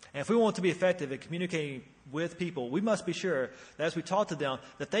 And if we want to be effective in communicating with people, we must be sure that as we talk to them,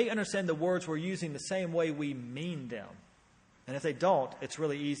 that they understand the words we're using the same way we mean them. And if they don't, it's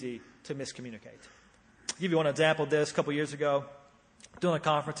really easy to miscommunicate. I'll give you one example of this. A couple years ago, doing a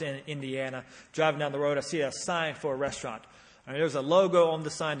conference in Indiana, driving down the road, I see a sign for a restaurant. I mean, there's a logo on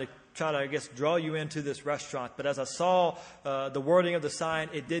the sign to try to, I guess, draw you into this restaurant. But as I saw the wording of the sign,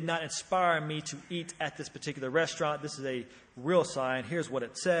 it did not inspire me to eat at this particular restaurant. This is a real sign. Here's what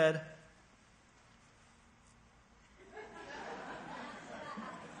it said.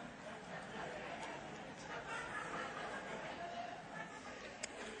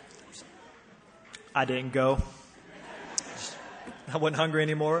 I didn't go. I wasn't hungry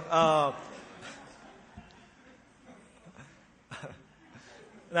anymore.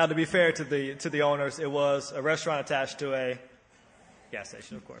 Now, to be fair to the owners, it was a restaurant attached to a gas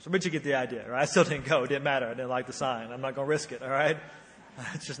station, of course. But you get the idea, right? I still didn't go. It didn't matter. I didn't like the sign. I'm not going to risk it, all right?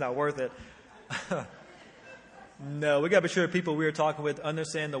 It's just not worth it. No, we got to be sure people we are talking with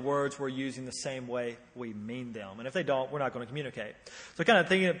understand the words we're using the same way we mean them. And if they don't, we're not going to communicate. So kind of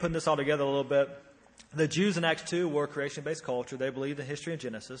thinking and putting this all together a little bit, the Jews in Acts 2 were a creation-based culture. They believed in history in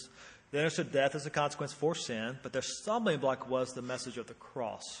Genesis. They understood death as a consequence for sin, but their stumbling block was the message of the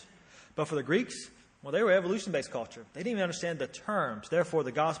cross. But for the Greeks, well, they were evolution-based culture. They didn't even understand the terms. Therefore,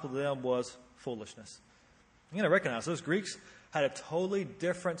 the gospel to them was foolishness. You're going to recognize those Greeks had a totally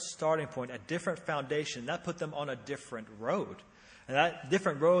different starting point, a different foundation. That put them on a different road. And that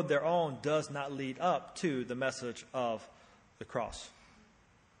different road they're on does not lead up to the message of the cross.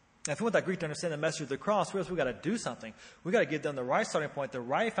 Now, if we want that Greek to understand the message of the cross, we've got to do something. We've got to give them the right starting point, the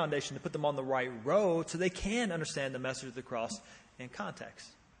right foundation to put them on the right road so they can understand the message of the cross in context.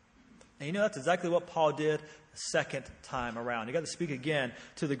 And you know, that's exactly what Paul did the second time around. He got to speak again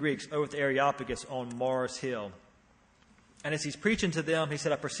to the Greeks over at the Areopagus on Mars Hill. And as he's preaching to them, he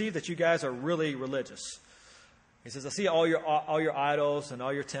said, I perceive that you guys are really religious. He says, I see all your idols and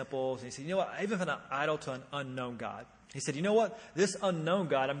all your temples. And he said, you know what? I even have an idol to an unknown God. He said, you know what? This unknown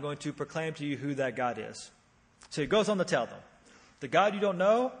God, I'm going to proclaim to you who that God is. So he goes on to tell them, the God you don't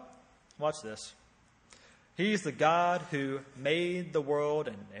know, watch this. He's the God who made the world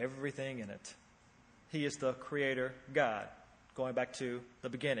and everything in it. He is the creator God, going back to the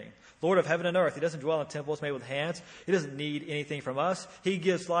beginning. Lord of heaven and earth. He doesn't dwell in temples made with hands. He doesn't need anything from us. He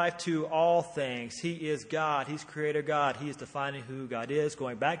gives life to all things. He is God. He's creator God. He is defining who God is,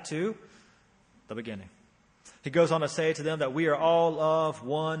 going back to the beginning. He goes on to say to them that we are all of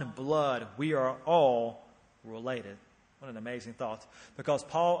one blood. We are all related. What an amazing thought. Because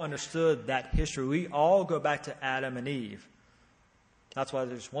Paul understood that history. We all go back to Adam and Eve. That's why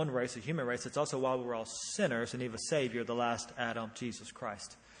there's one race, a human race. It's also why we're all sinners and need a Savior, the last Adam, Jesus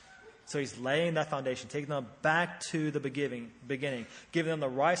Christ. So he's laying that foundation, taking them back to the beginning, giving them the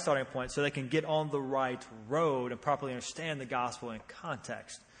right starting point so they can get on the right road and properly understand the gospel in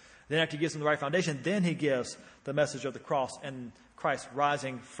context. Then after he gives them the right foundation, then he gives the message of the cross and Christ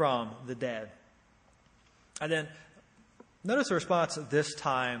rising from the dead. And then notice the response this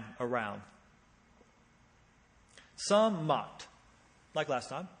time around. Some mocked, like last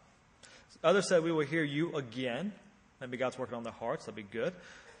time. Others said, we will hear you again. Maybe God's working on their hearts. That'd be good.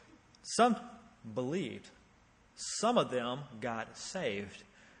 Some believed. Some of them got saved.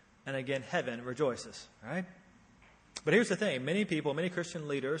 And again, heaven rejoices, right? But here's the thing. Many people, many Christian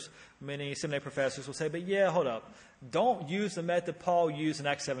leaders, many seminary professors will say, but yeah, hold up. Don't use the method Paul used in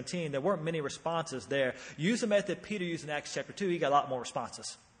Acts 17. There weren't many responses there. Use the method Peter used in Acts chapter 2. He got a lot more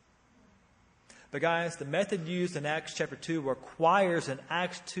responses. But guys, the method used in Acts chapter 2 requires an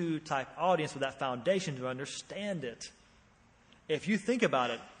Acts 2 type audience with that foundation to understand it. If you think about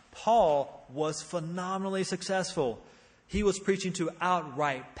it, Paul was phenomenally successful. He was preaching to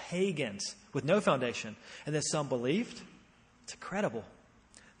outright pagans with no foundation. And then some believed. It's incredible.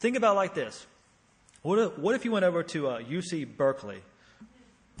 Think about it like this. What if you went over to UC Berkeley?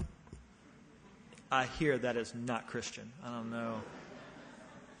 I hear that is not Christian. I don't know.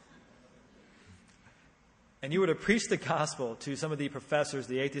 And you were to preach the gospel to some of the professors,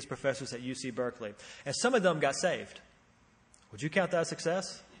 the atheist professors at UC Berkeley, and some of them got saved. Would you count that a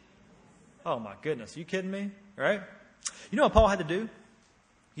success? Oh my goodness, are you kidding me? Right? You know what Paul had to do?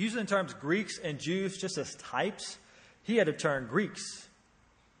 Using terms Greeks and Jews just as types, he had to turn Greeks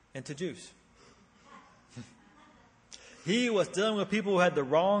into Jews. He was dealing with people who had the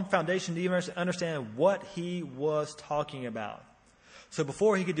wrong foundation to even understand what he was talking about. So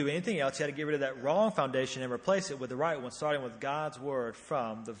before he could do anything else, he had to get rid of that wrong foundation and replace it with the right one, starting with God's word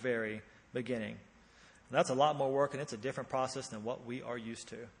from the very beginning. And that's a lot more work, and it's a different process than what we are used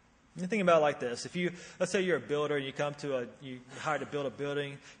to. You think about it like this. Let's say you're a builder, you you hired to build a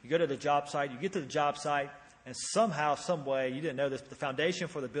building, you go to the job site, you get to the job site, and somehow, some way, you didn't know this, but the foundation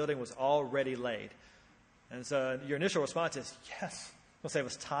for the building was already laid. And so your initial response is, yes, it'll save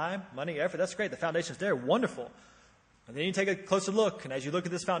us time, money, effort. That's great. The foundation's there. Wonderful. And then you take a closer look, and as you look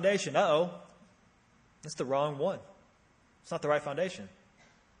at this foundation, that's the wrong one. It's not the right foundation.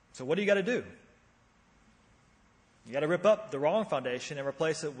 So what do you got to do? You got to rip up the wrong foundation and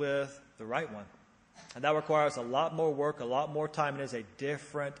replace it with the right one. And that requires a lot more work, a lot more time, and is a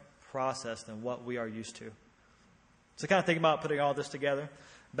different process than what we are used to. So kind of think about putting all this together.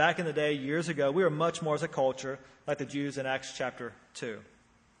 Back in the day, years ago, we were much more as a culture like the Jews in Acts chapter 2.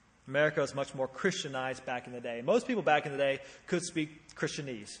 America was much more Christianized back in the day. Most people back in the day could speak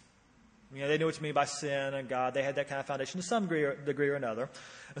Christianese. They knew what you mean by sin and God. They had that kind of foundation to some degree or another.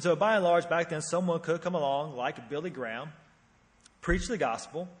 And so by and large, back then, someone could come along like Billy Graham, preach the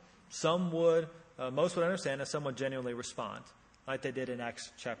gospel. Most would understand, and some would genuinely respond, like they did in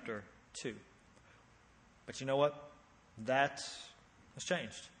Acts chapter 2. But you know what? That has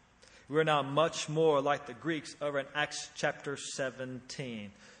changed. We're now much more like the Greeks over in Acts chapter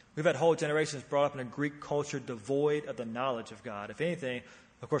 17. We've had whole generations brought up in a Greek culture devoid of the knowledge of God. If anything,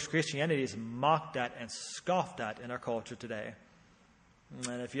 of course, Christianity is mocked at and scoffed at in our culture today.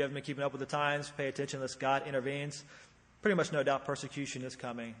 And if you haven't been keeping up with the times, pay attention unless God intervenes. Pretty much no doubt persecution is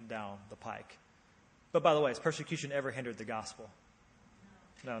coming down the pike. But by the way, has persecution ever hindered the gospel?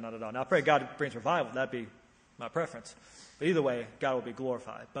 No, not at all. Now I pray God brings revival. That'd be my preference. But either way, God will be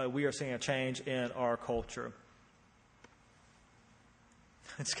glorified. But we are seeing a change in our culture.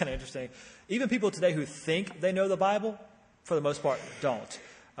 It's kind of interesting. Even people today who think they know the Bible, for the most part, don't.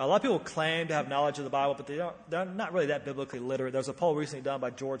 A lot of people claim to have knowledge of the Bible, but they're not really that biblically literate. There was a poll recently done by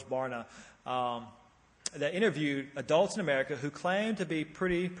George Barna that interviewed adults in America who claimed to be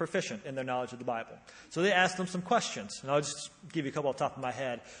pretty proficient in their knowledge of the Bible. So they asked them some questions, and I'll just give you a couple off the top of my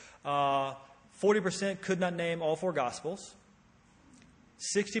head. 40% could not name all 4 Gospels.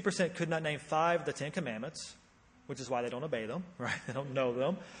 60% could not name 5 of the 10 Commandments, which is why they don't obey them, right? They don't know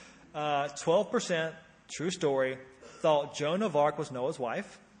them. 12%, true story, thought Joan of Arc was Noah's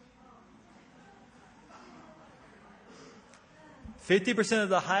wife. 50% of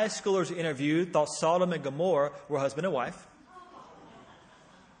the high schoolers interviewed thought Sodom and Gomorrah were husband and wife.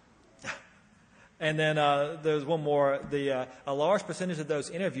 And then there's one more. A large percentage of those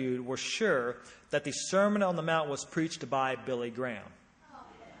interviewed were sure that the Sermon on the Mount was preached by Billy Graham.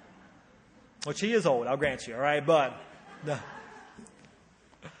 Which he is old, I'll grant you, all right? But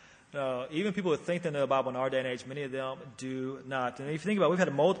no, even people who think they know the Bible in our day and age, many of them do not. And if you think about it, we've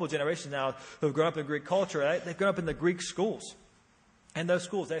had multiple generations now who have grown up in Greek culture. Right? They've grown up in the Greek schools. And those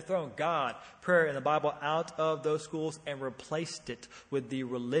schools, they've thrown God, prayer, and the Bible out of those schools and replaced it with the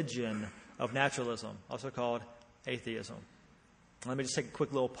religion of naturalism, also called atheism. Let me just take a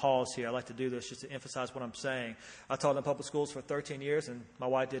quick little pause here. I like to do this just to emphasize what I'm saying. I taught in public schools for 13 years, and my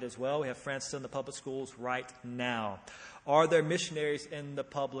wife did as well. We have friends still in the public schools right now. Are there missionaries in the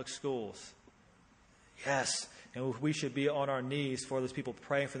public schools? Yes. And we should be on our knees for those people,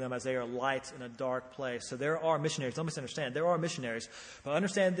 praying for them as they are lights in a dark place. So there are missionaries. Don't misunderstand. There are missionaries. But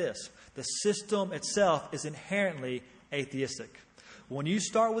understand this. The system itself is inherently atheistic. When you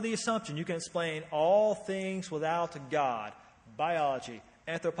start with the assumption you can explain all things without God, biology,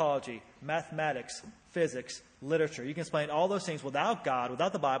 anthropology, mathematics, physics, literature, you can explain all those things without God,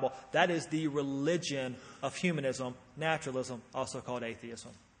 without the Bible, that is the religion of humanism, naturalism, also called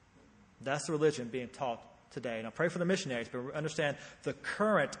atheism. That's the religion being taught today. And I pray for the missionaries, but understand the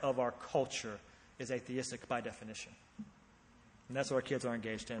current of our culture is atheistic by definition. And that's what our kids are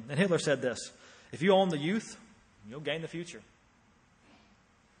engaged in. And Hitler said this: if you own the youth, you'll gain the future.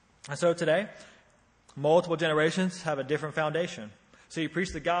 And so today, multiple generations have a different foundation. So you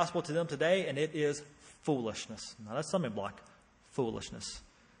preach the gospel to them today, and it is foolishness. Not a stumbling block, foolishness,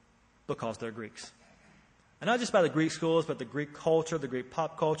 because they're Greeks. And not just by the Greek schools, but the Greek culture, the Greek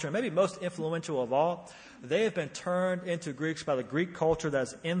pop culture, and maybe most influential of all, they have been turned into Greeks by the Greek culture that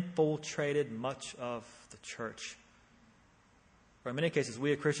has infiltrated much of the church. Or in many cases,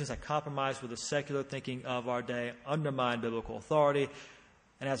 we as Christians have compromised with the secular thinking of our day, undermined biblical authority,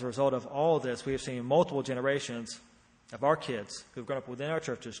 and as a result of all of this, we have seen multiple generations of our kids who've grown up within our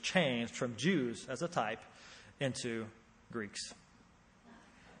churches changed from Jews as a type into Greeks.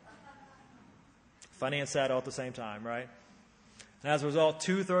 Funny and sad all at the same time, right? And as a result,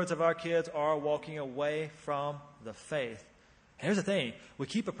 2/3 of our kids are walking away from the faith. And here's the thing. We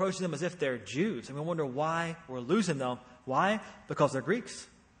keep approaching them as if they're Jews, and we wonder why we're losing them. Why? Because they're Greeks.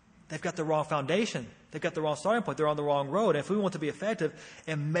 They've got the wrong foundation. They've got the wrong starting point. They're on the wrong road. And if we want to be effective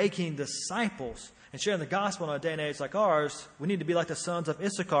in making disciples and sharing the gospel in a day and age like ours, we need to be like the sons of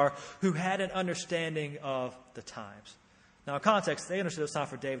Issachar who had an understanding of the times. Now, in context, they understood it's time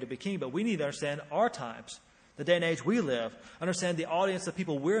for David to be king, but we need to understand our times, the day and age we live, understand the audience of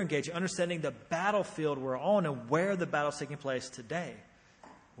people we're engaging, understanding the battlefield we're on and where the battle's taking place today.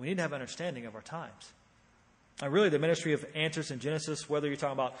 We need to have an understanding of our times. And really, the ministry of Answers in Genesis, whether you're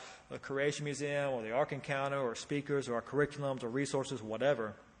talking about the Creation Museum or the Ark Encounter or speakers or our curriculums or resources,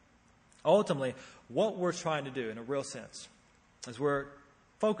 whatever, ultimately, what we're trying to do in a real sense is we're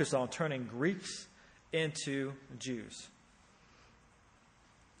focused on turning Greeks into Jews.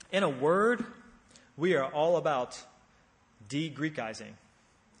 In a word, we are all about de-Greekizing.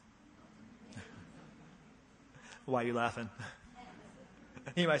 Why are you laughing?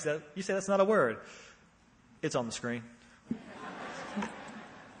 You might say, you say that's not a word. It's on the screen.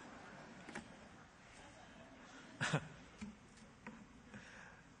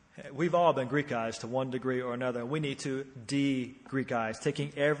 We've all been Greekized to one degree or another. We need to de-Greekize,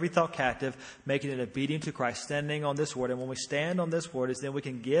 taking every thought captive, making it obedient to Christ, standing on this word. And when we stand on this word, is then we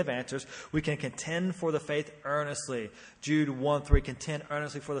can give answers. We can contend for the faith earnestly. Jude 1:3, contend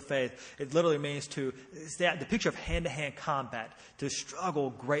earnestly for the faith. It literally means it's the picture of hand-to-hand combat, to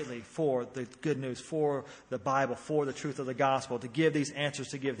struggle greatly for the good news, for the Bible, for the truth of the gospel, to give these answers,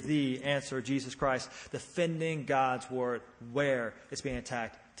 to give the answer, Jesus Christ, defending God's word where it's being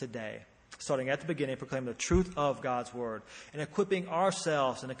attacked today. Starting at the beginning, proclaiming the truth of God's word and equipping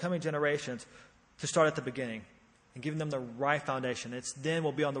ourselves and the coming generations to start at the beginning and giving them the right foundation. It's then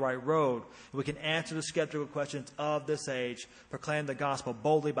we'll be on the right road. We can answer the skeptical questions of this age, proclaim the gospel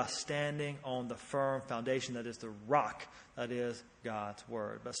boldly by standing on the firm foundation that is the rock, that is God's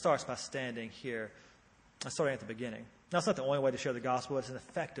word. But it starts by standing here and starting at the beginning. Now, it's not the only way to share the gospel. It's an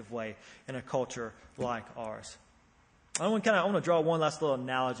effective way in a culture like ours. I want to draw one last little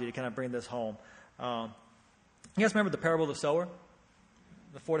analogy to kind of bring this home. You guys remember the parable of the sower?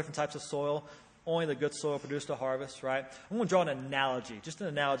 The 4 different types of soil. Only the good soil produced a harvest, right? I'm going to draw an analogy, just an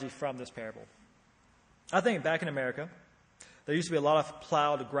analogy from this parable. I think back in America, there used to be a lot of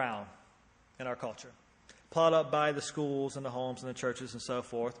plowed ground in our culture. Plowed up by the schools and the homes and the churches and so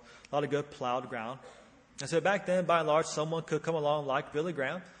forth. A lot of good plowed ground. And so back then, by and large, someone could come along like Billy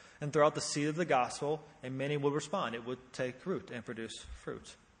Graham and throw out the seed of the gospel, and many would respond. It would take root and produce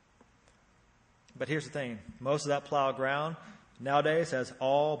fruit. But here's the thing. Most of that plowed ground nowadays has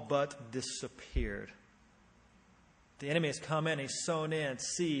all but disappeared. The enemy has come in and he's sown in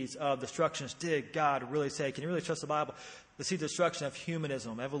seeds of destructions. Did God really say? Can you really trust the Bible? The seed of destruction of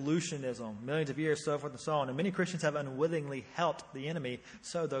humanism, evolutionism, millions of years, so forth and so on. And many Christians have unwittingly helped the enemy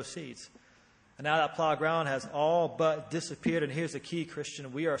sow those seeds. And now that plowed ground has all but disappeared. And here's the key,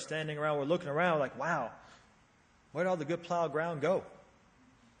 Christian. We are standing around, we're looking around like, wow, where did all the good plowed ground go?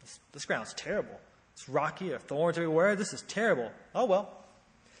 This ground's terrible. It's rocky, there are thorns everywhere. This is terrible. Oh, well.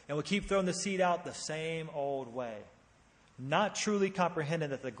 And we keep throwing the seed out the same old way, not truly comprehending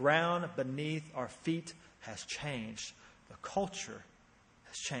that the ground beneath our feet has changed. The culture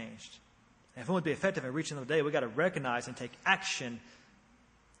has changed. And if we want to be effective in reaching the day, we've got to recognize and take action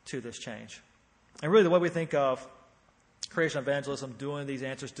to this change. And really the way we think of creation evangelism, doing these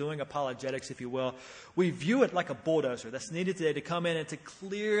answers, doing apologetics, if you will, we view it like a bulldozer that's needed today to come in and to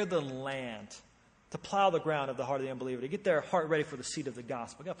clear the land, to plow the ground of the heart of the unbeliever, to get their heart ready for the seed of the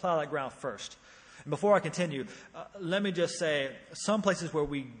gospel. We've got to plow that ground first. And before I continue, let me just say, some places where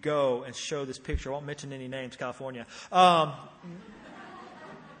we go and show this picture, I won't mention any names, California,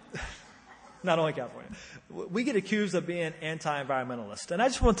 Not only California. We get accused of being anti-environmentalist. And I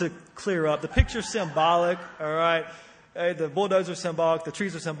just want to clear up. The picture's symbolic, all right? The bulldozer's symbolic. The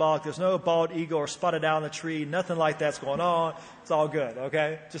trees are symbolic. There's no bald eagle or spotted owl in the tree. Nothing like that's going on. It's all good,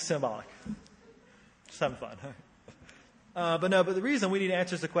 okay? Just symbolic. Just having fun. But the reason we need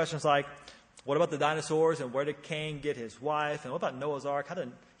answers to questions like, what about the dinosaurs, and where did Cain get his wife? And what about Noah's Ark? How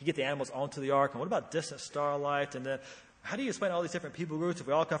did he get the animals onto the ark? And what about distant starlight? And then how do you explain all these different people groups if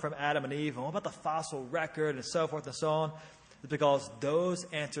we all come from Adam and Eve? And what about the fossil record and so forth and so on? It's because those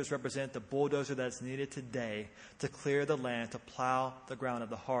answers represent the bulldozer that's needed today to clear the land, to plow the ground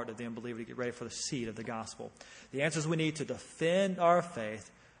of the heart of the unbeliever to get ready for the seed of the gospel. The answers we need to defend our faith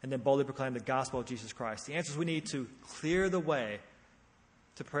and then boldly proclaim the gospel of Jesus Christ. The answers we need to clear the way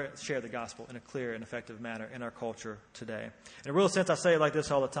to share the gospel in a clear and effective manner in our culture today. In a real sense, I say it like this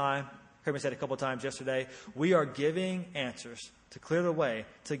all the time. Heard me say it a couple of times yesterday. We are giving answers to clear the way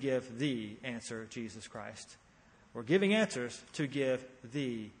to give the answer, Jesus Christ. We're giving answers to give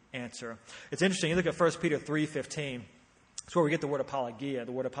the answer. It's interesting. You look at 1 Peter 3:15. It's where we get the word apologia,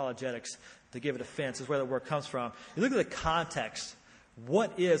 the word apologetics, to give a defense. Is where the word comes from. You look at the context.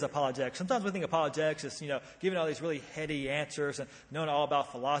 What is apologetics? Sometimes we think apologetics is, giving all these really heady answers and knowing all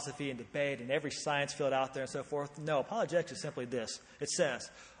about philosophy and debate and every science field out there and so forth. No, apologetics is simply this. It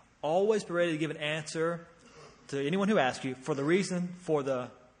says, always be ready to give an answer to anyone who asks you for the reason, for the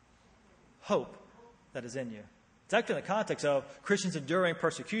hope that is in you. It's actually in the context of Christians enduring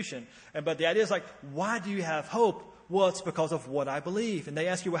persecution. But the idea is like, why do you have hope? Well, it's because of what I believe. And they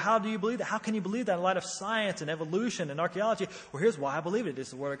ask you, well, how do you believe that? How can you believe that in light of science and evolution and archaeology? Well, here's why I believe it. It's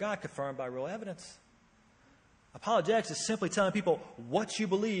the Word of God confirmed by real evidence. Apologetics is simply telling people what you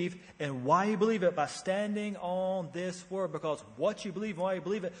believe and why you believe it by standing on this Word. Because what you believe and why you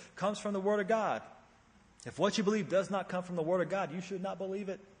believe it comes from the Word of God. If what you believe does not come from the Word of God, you should not believe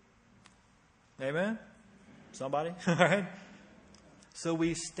it. Amen? Somebody? All right? So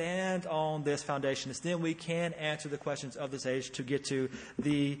we stand on this foundation. It's then we can answer the questions of this age to get to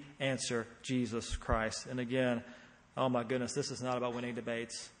the answer, Jesus Christ. And again, oh my goodness, this is not about winning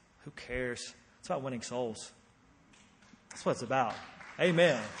debates. Who cares? It's about winning souls. That's what it's about.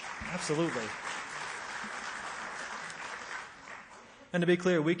 Amen. Absolutely. And to be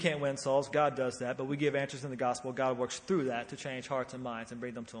clear, we can't win souls. God does that. But we give answers in the gospel. God works through that to change hearts and minds and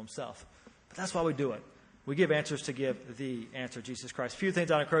bring them to himself. But that's why we do it. We give answers to give the answer, Jesus Christ. A few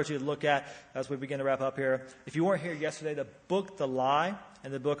things I'd encourage you to look at as we begin to wrap up here. If you weren't here yesterday, the book, The Lie,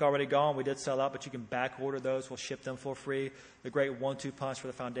 and the book Already Gone, we did sell out, but you can back order those. We'll ship them for free. The great 1-2 punch for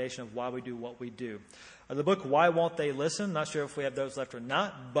the foundation of why we do what we do. The book, Why Won't They Listen? Not sure if we have those left or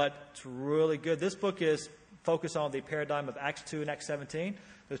not, but it's really good. This book is focused on the paradigm of Acts 2 and Acts 17.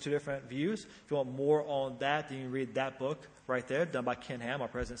 Those two different views. If you want more on that, then you can read that book right there, done by Ken Ham, our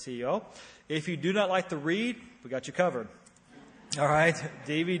president and CEO. If you do not like to read, we got you covered. All right,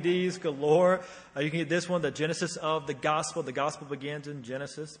 DVDs galore. You can get this one, The Genesis of the Gospel. The Gospel begins in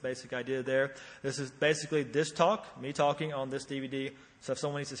Genesis. Basic idea there. This is basically this talk, me talking on this DVD. So if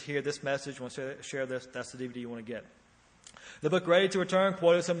someone needs to hear this message, wants to share this, that's the DVD you want to get. The book Ready to Return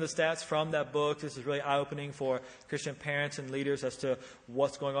quoted some of the stats from that book. This is really eye-opening for Christian parents and leaders as to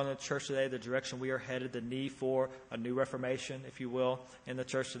what's going on in the church today, the direction we are headed, the need for a new reformation, if you will, in the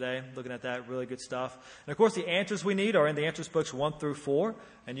church today. Looking at that, really good stuff. And, of course, the answers we need are in the answers books 1 through 4,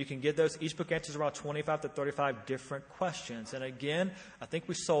 and you can get those. Each book answers around 25 to 35 different questions. And, again, I think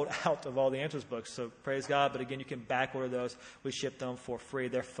we sold out of all the answers books, so praise God. But, again, you can back order those. We ship them for free.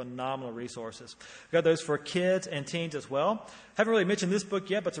 They're phenomenal resources. We've got those for kids and teens as well. Haven't really mentioned this book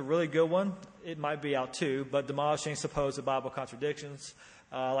yet, but it's a really good one. It might be out too, but Demolishing Supposed Bible Contradictions.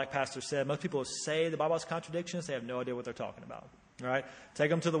 Like Pastor said, most people who say the Bible has contradictions, they have no idea what they're talking about. All right? Take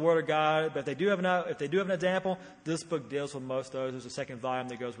them to the Word of God, but if they do have an example, this book deals with most of those. There's a second volume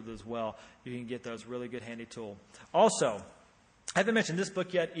that goes with it as well. You can get those. Really good, handy tool. Also, I haven't mentioned this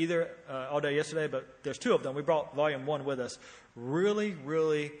book yet either all day yesterday, but there's 2 of them. We brought volume 1 with us. Really,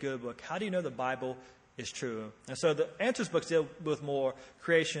 really good book. How do you know the Bible is true? And so the answers books deal with more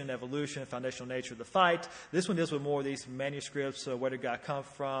creation, evolution, foundational nature of the fight. This one deals with more of these manuscripts. Where did God come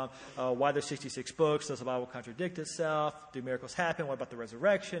from? Why there's 66 books? Does the Bible contradict itself? Do miracles happen? What about the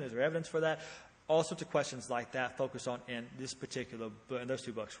resurrection? Is there evidence for that? All sorts of questions like that focused on in this particular book, in those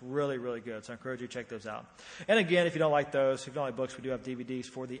 2 books. Really, really good. So I encourage you to check those out. And again, if you don't like those, if you don't like books, we do have DVDs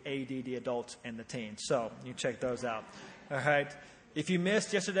for the ADD adults and the teens. So you can check those out. All right. If you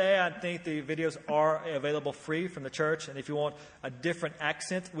missed yesterday, I think the videos are available free from the church. And if you want a different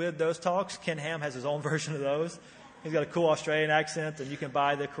accent with those talks, Ken Ham has his own version of those. He's got a cool Australian accent, and you can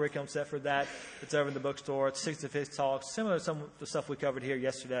buy the curriculum set for that. It's over in the bookstore. It's 6 of his talks, similar to some of the stuff we covered here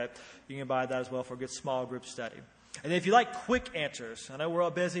yesterday. You can buy that as well for a good small group study. And then if you like quick answers, I know we're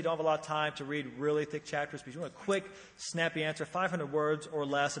all busy, don't have a lot of time to read really thick chapters, but if you want a quick, snappy answer, 500 words or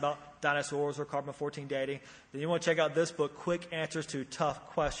less about dinosaurs or carbon-14 dating, then you want to check out this book, Quick Answers to Tough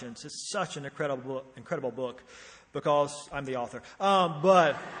Questions. It's such an incredible book because I'm the author.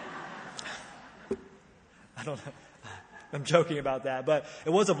 But I don't know. I'm joking about that, but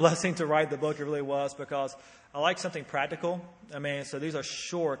it was a blessing to write the book. It really was, because I like something practical. So these are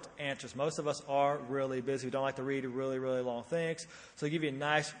short answers. Most of us are really busy. We don't like to read really, really long things. So they give you a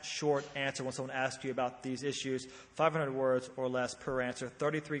nice short answer when someone asks you about these issues. 500 words or less per answer.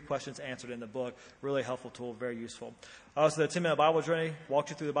 33 questions answered in the book. Really helpful tool, very useful. Also, the 10-minute Bible journey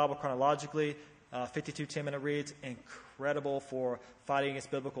walks you through the Bible chronologically. 52 10-minute reads, incredible for fighting against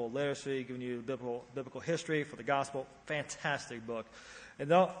biblical literacy, giving you biblical history for the gospel. Fantastic book. And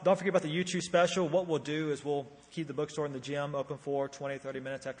don't forget about the YouTube special. What we'll do is we'll keep the bookstore in the gym open for 20, 30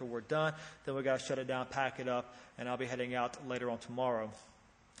 minutes after we're done. Then we got to shut it down, pack it up, and I'll be heading out later on tomorrow.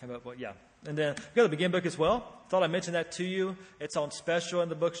 But yeah. And then we've got the Begin book as well. Thought I'd mention that to you. It's on special in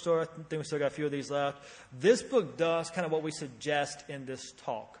the bookstore. I think we still got a few of these left. This book does kind of what we suggest in this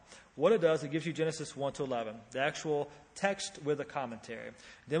talk. What it does, it gives you Genesis 1 to 11, the actual text with a commentary.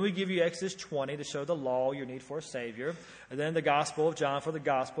 Then we give you Exodus 20 to show the law, your need for a Savior. And then the Gospel of John for the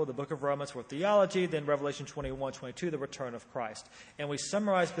Gospel, the book of Romans for theology, then Revelation 21, 22, the return of Christ. And we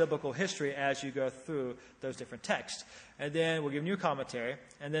summarize biblical history as you go through those different texts. And then we're giving you a commentary.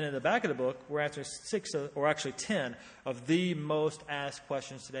 And then in the back of the book, we're answering 10 of the most asked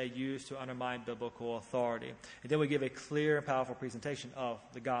questions today used to undermine biblical authority. And then we give a clear and powerful presentation of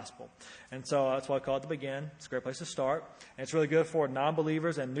the gospel. And so that's why I call it the Begin. It's a great place to start. And it's really good for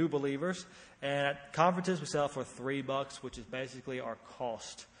non-believers and new believers. And at conferences, we sell for $3, which is basically our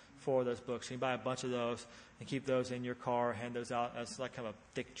cost for those books. You can buy a bunch of those and keep those in your car, hand those out as like kind of a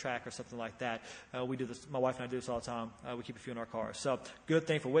thick track or something like that. We do this. My wife and I do this all the time. We keep a few in our cars. So good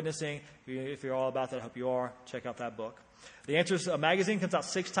thing for witnessing. If you're all about that, I hope you are. Check out that book. The Answers magazine comes out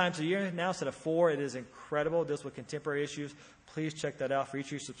 6 times a year now instead of 4. It is incredible. It deals with contemporary issues. Please check that out. For each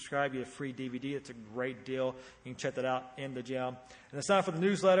of you subscribe, you get a free DVD. It's a great deal. You can check that out in the gym. And sign up for the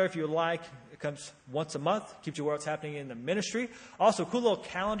newsletter if you like. It comes once a month. Keeps you aware of what's happening in the ministry. Also, a cool little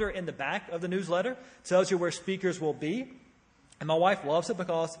calendar in the back of the newsletter. Tells you where speakers will be. And my wife loves it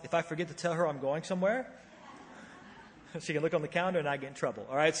because if I forget to tell her I'm going somewhere, she can look on the calendar and I get in trouble.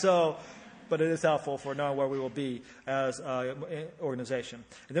 All right, but it is helpful for knowing where we will be as an organization.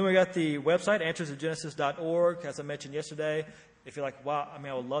 And then we got the website, answersofgenesis.org. As I mentioned yesterday, if you're like, wow,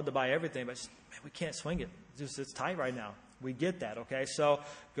 I would love to buy everything, but we can't swing it. It's tight right now. We get that, okay? So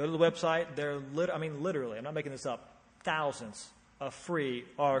go to the website. There are literally, I'm not making this up, thousands of free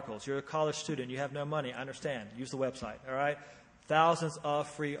articles. You're a college student. You have no money. I understand. Use the website, all right? Thousands of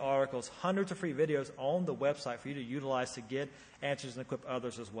free articles, hundreds of free videos on the website for you to utilize to get answers and equip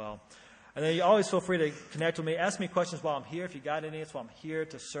others as well. And then you always feel free to connect with me. Ask me questions while I'm here. If you got any, it's while I'm here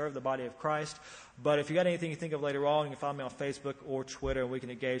to serve the body of Christ. But if you got anything you think of later on, you can find me on Facebook or Twitter, and we can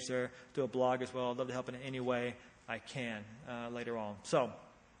engage there. Do a blog as well. I'd love to help in any way I can later on. So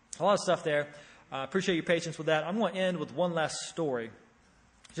a lot of stuff there. Appreciate your patience with that. I'm going to end with one last story,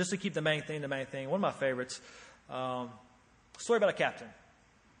 just to keep the main thing. One of my favorites. A story about a captain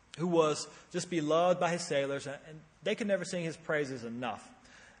who was just beloved by his sailors, and they could never sing his praises enough.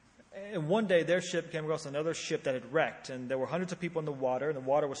 And one day their ship came across another ship that had wrecked, and there were hundreds of people in the water, and the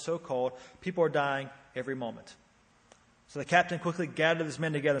water was so cold, people are dying every moment. So the captain quickly gathered his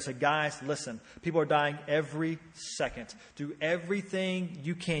men together and said, guys, listen, people are dying every second. Do everything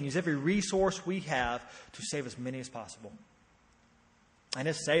you can. Use every resource we have to save as many as possible. And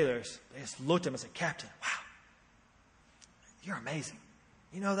his sailors, they just looked at him and said, Captain, wow, you're amazing.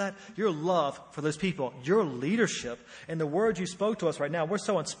 You know that? Your love for those people, your leadership, and the words you spoke to us right now, we're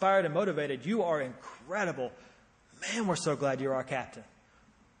so inspired and motivated. You are incredible. Man, we're so glad you're our captain.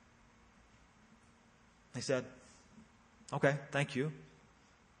 He said, okay, thank you.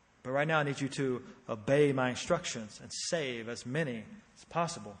 But right now I need you to obey my instructions and save as many as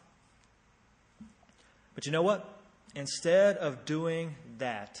possible. But you know what? Instead of doing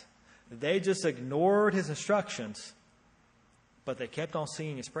that, they just ignored his instructions, but they kept on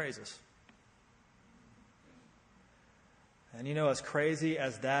singing his praises. And you know, as crazy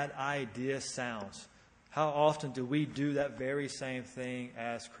as that idea sounds, how often do we do that very same thing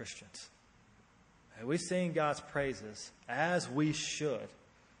as Christians? And we sing God's praises as we should,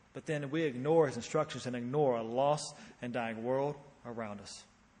 but then we ignore his instructions and ignore a lost and dying world around us.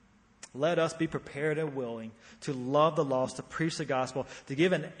 Let us be prepared and willing to love the lost, to preach the gospel, to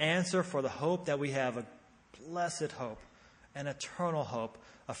give an answer for the hope that we have, a blessed hope, an eternal hope,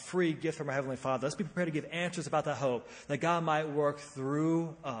 a free gift from our Heavenly Father. Let's be prepared to give answers about that hope, that God might work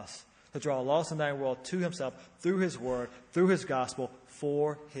through us to draw a lost and dying world to himself through his word, through his gospel,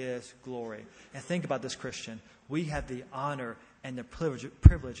 for his glory. And think about this, Christian. We have the honor and the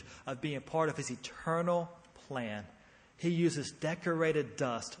privilege of being part of his eternal plan. He uses decorated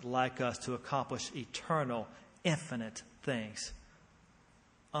dust like us to accomplish eternal, infinite things.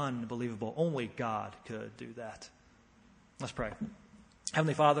 Unbelievable. Only God could do that. Let's pray.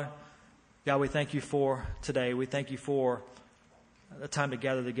 Heavenly Father, God, we thank you for today. We thank you for the time to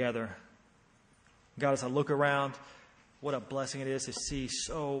gather together. God, as I look around, what a blessing it is to see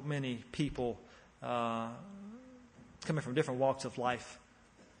so many people coming from different walks of life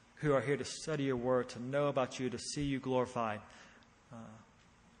who are here to study your word, to know about you, to see you glorified.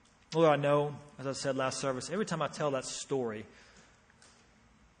 Lord, I know, as I said last service, every time I tell that story,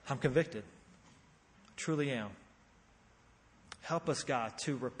 I'm convicted. I truly am. Help us, God,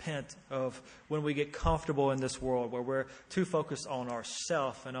 to repent of when we get comfortable in this world, where we're too focused on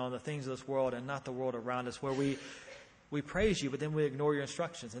ourselves and on the things of this world and not the world around us, where we praise you, but then we ignore your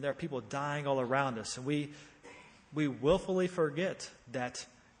instructions, and there are people dying all around us, and we willfully forget that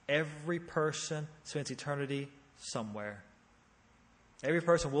every person spends eternity somewhere. Every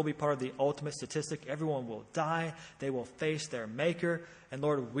person will be part of the ultimate statistic. Everyone will die. They will face their Maker. And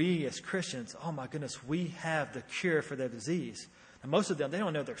Lord, we as Christians, oh my goodness, we have the cure for their disease. And most of them, they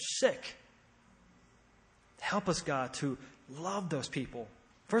don't know they're sick. Help us, God, to love those people.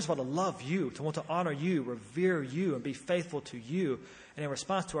 First of all, to love you, to want to honor you, revere you, and be faithful to you. And in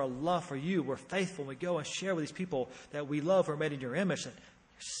response to our love for you, we're faithful. We go and share with these people that we love who are made in your image. That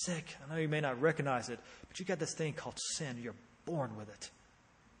you're sick. I know you may not recognize it, but you got this thing called sin. You're born with it.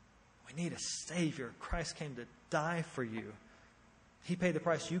 We need a Savior. Christ came to die for you. He paid the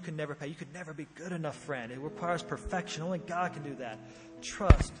price you can never pay. You could never be good enough, friend. It requires perfection. Only God can do that.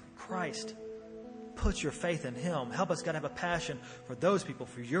 Trust Christ. Put your faith in him. Help us, God, have a passion for those people,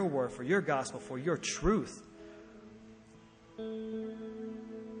 for your word, for your gospel, for your truth.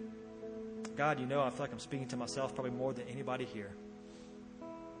 God, you know, I feel like I'm speaking to myself probably more than anybody here.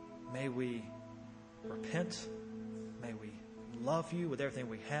 May we repent. May we love you with everything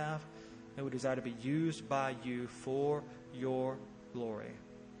we have. May we desire to be used by you for your glory.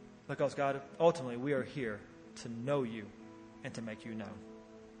 Because, God, ultimately we are here to know you and to make you known.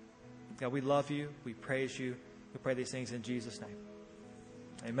 God, we love you. We praise you. We pray these things in Jesus' name.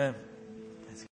 Amen.